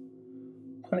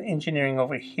 Put engineering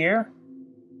over here.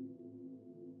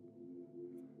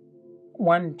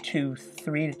 1, 2,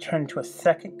 3 to turn to a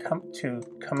 2nd to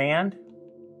command.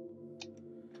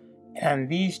 And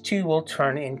these 2 will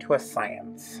turn into a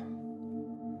science.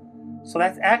 So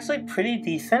that's actually pretty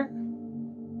decent.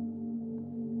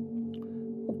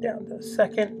 Move down to a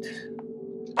 2nd.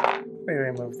 We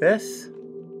remove this.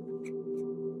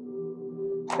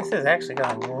 This is actually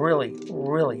going really,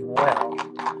 really well.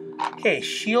 Okay,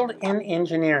 shield and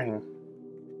engineering.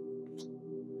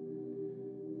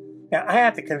 Now, I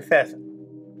have to confess,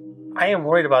 I am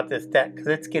worried about this deck because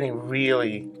it's getting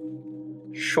really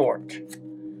short.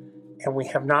 And we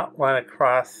have not run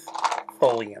across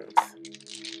folians.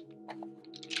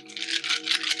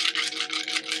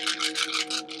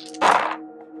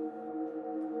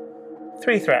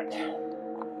 Three threat.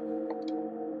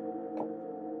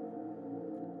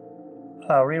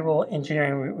 Reroll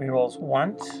engineering rerolls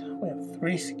once. We have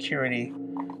 3 security,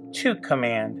 2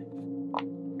 command,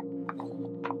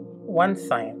 1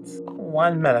 science,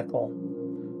 1 medical.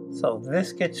 So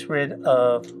this gets rid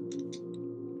of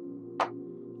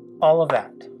all of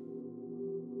that.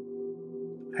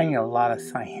 I need a lot of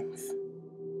science.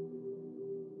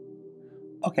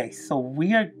 Okay, so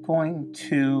we are going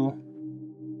to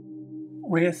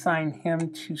reassign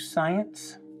him to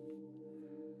science.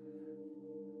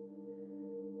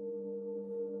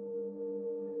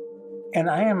 And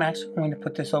I am actually going to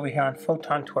put this over here on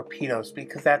photon torpedoes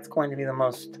because that's going to be the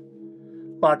most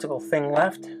logical thing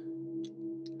left.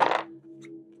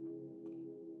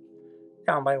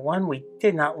 Down by 1. We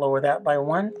did not lower that by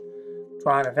 1.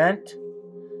 Draw an event.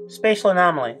 Spatial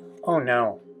anomaly. Oh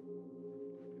no.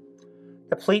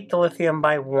 Deplete the lithium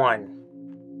by 1.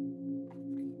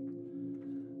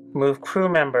 Move crew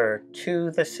member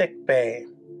to the sick bay.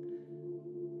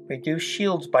 Reduce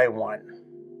shields by 1.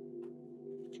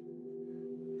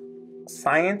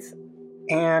 Science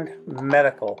and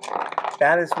medical.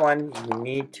 That is one you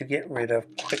need to get rid of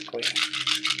quickly.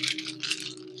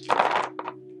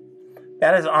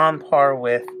 That is on par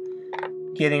with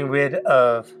getting rid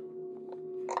of...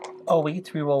 Oh, we get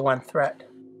to reroll 1 threat.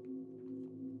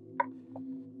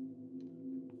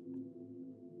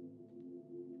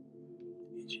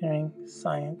 Engineering,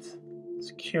 science,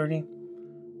 security,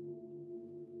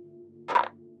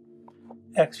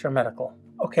 extra medical.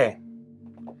 Okay.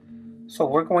 So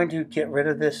we're going to get rid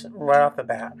of this right off the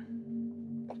bat.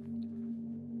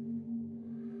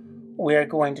 We are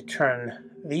going to turn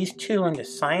these 2 into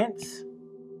science.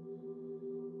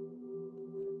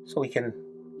 So we can...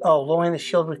 Oh, lowering the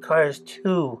shield requires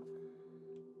 2.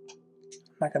 I'm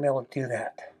not going to be able to do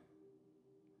that.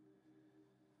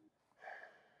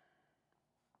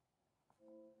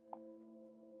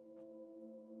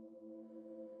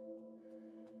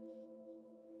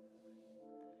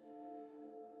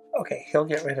 Okay, he'll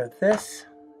get rid of this.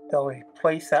 They'll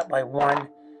replace that by 1.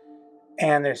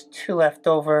 And there's 2 left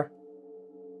over.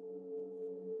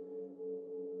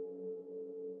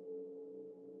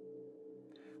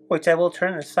 Which I will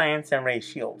turn to science and raise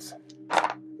shields.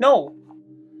 No!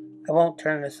 I won't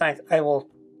turn to science. I will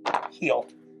heal.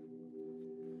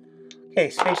 Okay,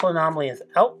 spatial anomaly is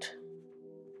out.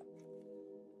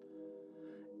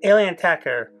 Alien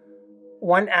attacker.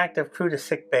 1 active crew to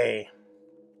sick bay.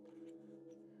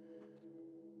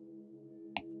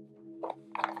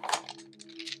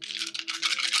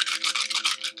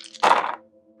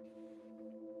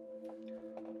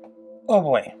 Oh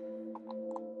boy.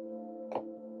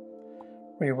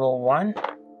 Reroll 1.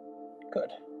 Good.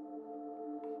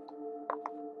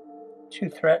 2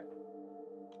 threat.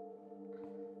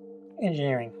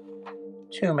 Engineering.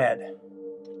 2 med.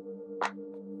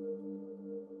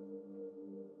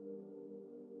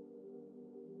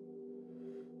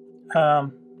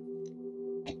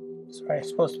 Sorry, I'm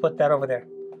supposed to put that over there.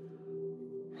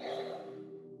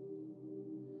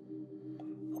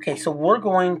 Okay, so we're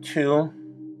going to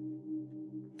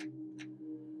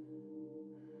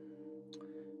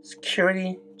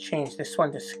security, change this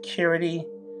one to security,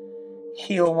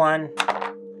 heal 1,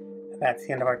 and that's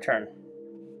the end of our turn.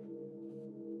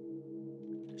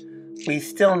 We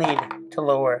still need to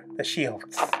lower the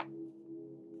shields.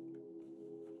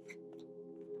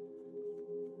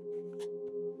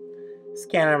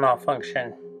 Scanner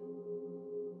malfunction.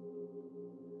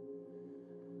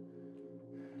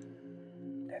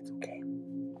 That's okay.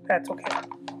 That's okay.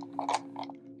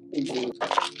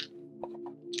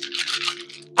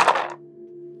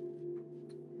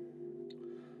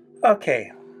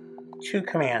 Okay. 2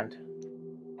 command.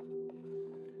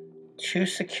 2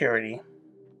 security.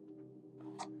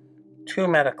 2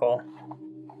 medical.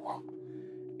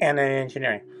 And an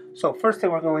engineering. So first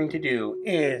thing we're going to do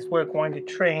is we're going to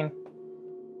train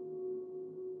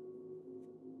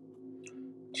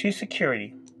 2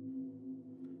 security.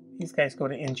 These guys go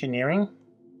to engineering.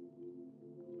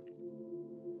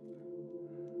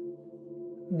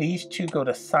 These 2 go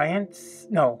to science.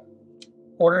 No.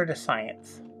 Order to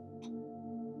science.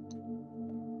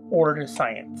 Order to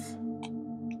science.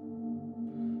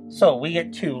 So we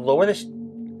get to lower the...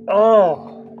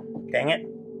 Oh, dang it.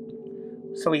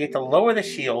 So we get to lower the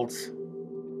shields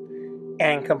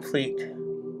and complete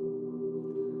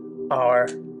our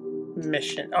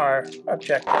mission, our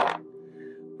objective.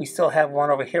 We still have 1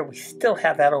 over here. We still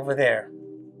have that over there.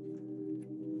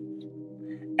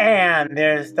 And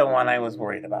there's the one I was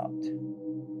worried about.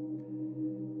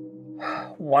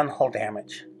 1 hull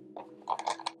damage.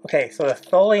 Okay, so the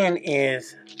Tholian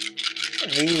is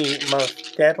the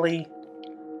most deadly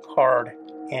card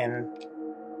in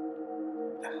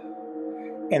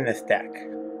this deck.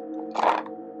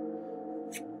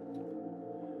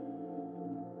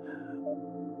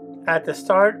 At the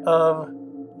start of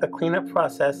the cleanup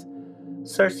process,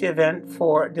 search the event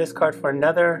for discard for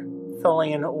another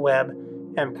Tholian web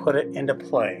and put it into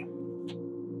play.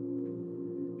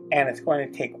 And it's going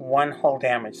to take 1 hull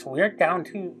damage. So we're down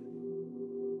to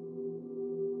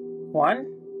 1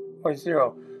 or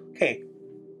 0. Okay,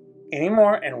 any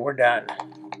more and we're done.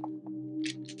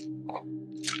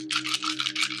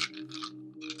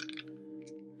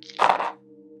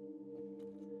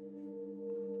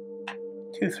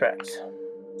 Two threats.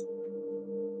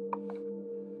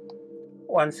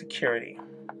 1 security.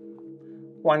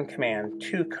 1 command.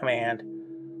 2 command.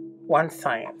 1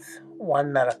 science.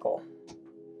 1 medical.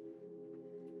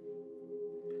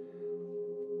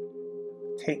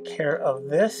 Take care of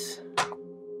this.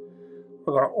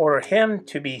 We're going to order him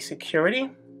to be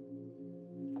security.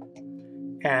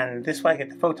 And this way I get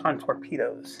the photon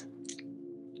torpedoes.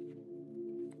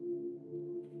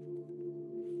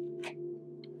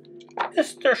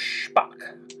 Mr. Spock.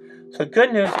 So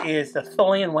good news is the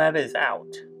Tholian web is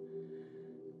out.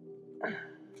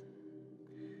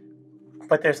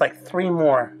 But there's like 3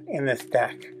 more in this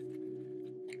deck.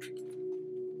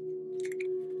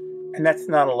 And that's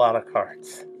not a lot of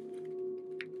cards.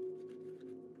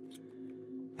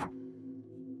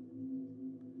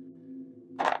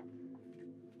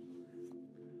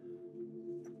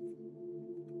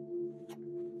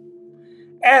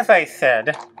 As I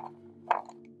said,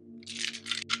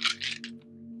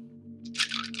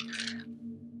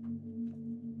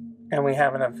 and we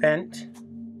have an event.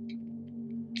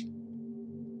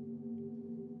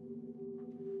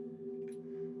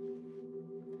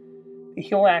 The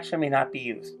heal action may not be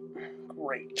used.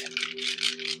 Great.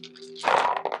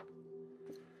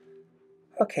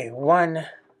 Okay, 1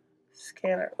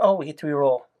 scanner. Oh, we get to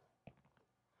reroll.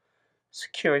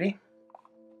 Security.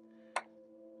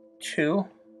 2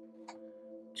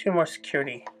 more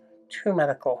security. 2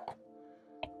 medical.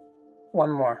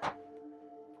 1 more.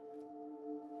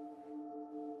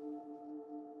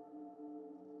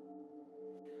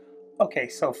 Okay,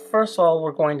 so first of all,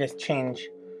 we're going to change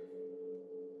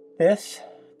this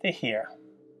to here.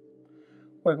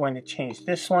 We're going to change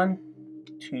this one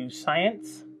to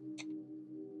science.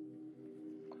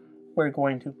 We're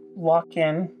going to lock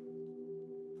in.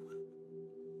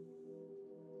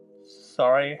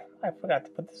 Sorry, I forgot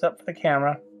to put this up for the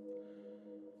camera.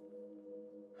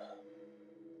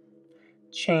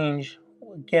 Change,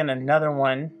 again, another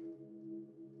one.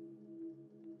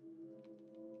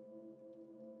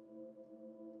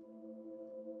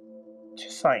 To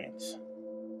science.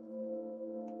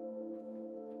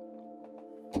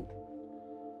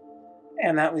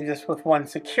 And that leaves us with 1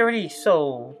 security,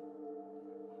 so...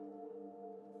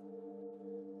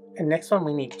 And next one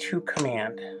we need 2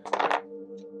 command.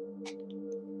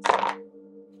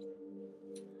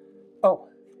 Oh,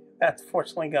 that's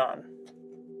fortunately gone.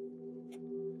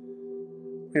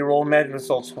 Reroll med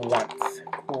results once.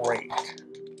 Great.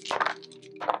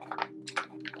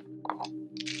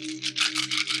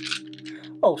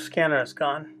 Oh, scanner is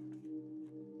gone.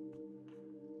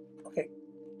 Okay.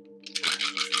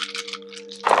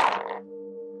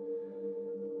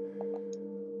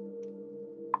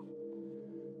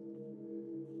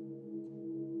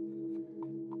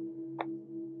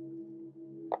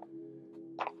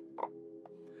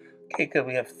 Okay, good.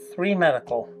 We have 3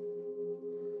 medical.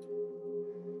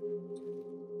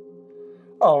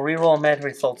 Oh, reroll med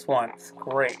results once.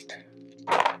 Great.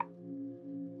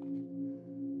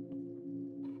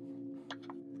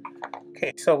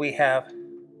 Okay, so we have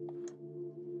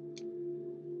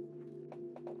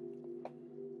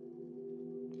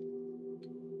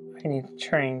I need to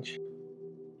change.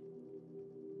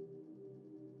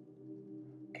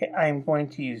 Okay, I'm going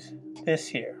to use this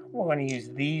here. We're going to use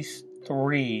these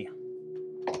 3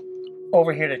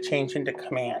 over here to change into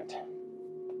command.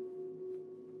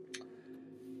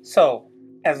 So,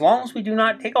 as long as we do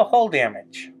not take a hull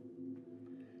damage,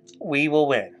 we will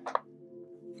win.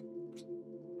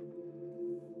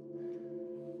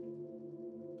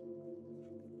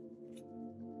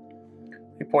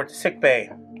 Report to sick bay.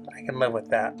 I can live with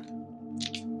that.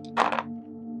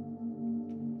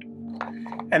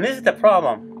 And this is the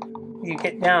problem. You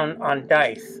get down on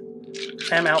dice.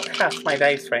 I'm out half my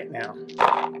dice right now.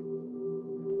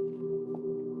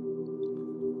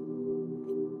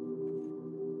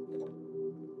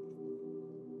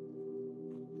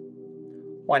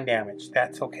 One damage.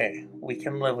 That's okay. We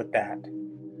can live with that.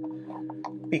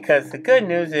 Because the good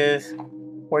news is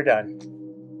we're done.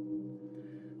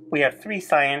 We have 3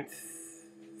 science.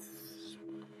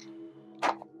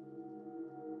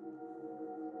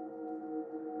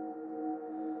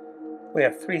 We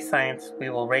have 3 science. We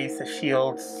will raise the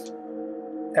shields.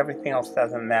 Everything else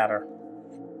doesn't matter.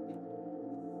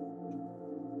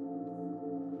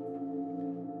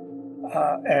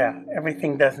 Yeah,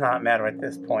 everything does not matter at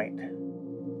this point.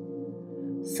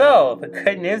 So, the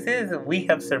good news is we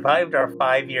have survived our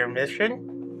 5-year mission.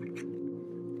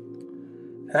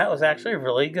 And that was actually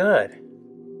really good.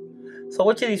 So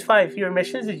which of these 5-year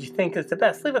missions did you think is the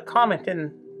best? Leave a comment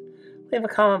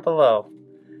below.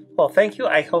 Well, thank you.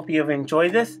 I hope you have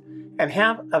enjoyed this and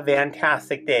have a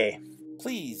fantastic day.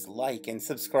 Please like and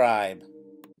subscribe.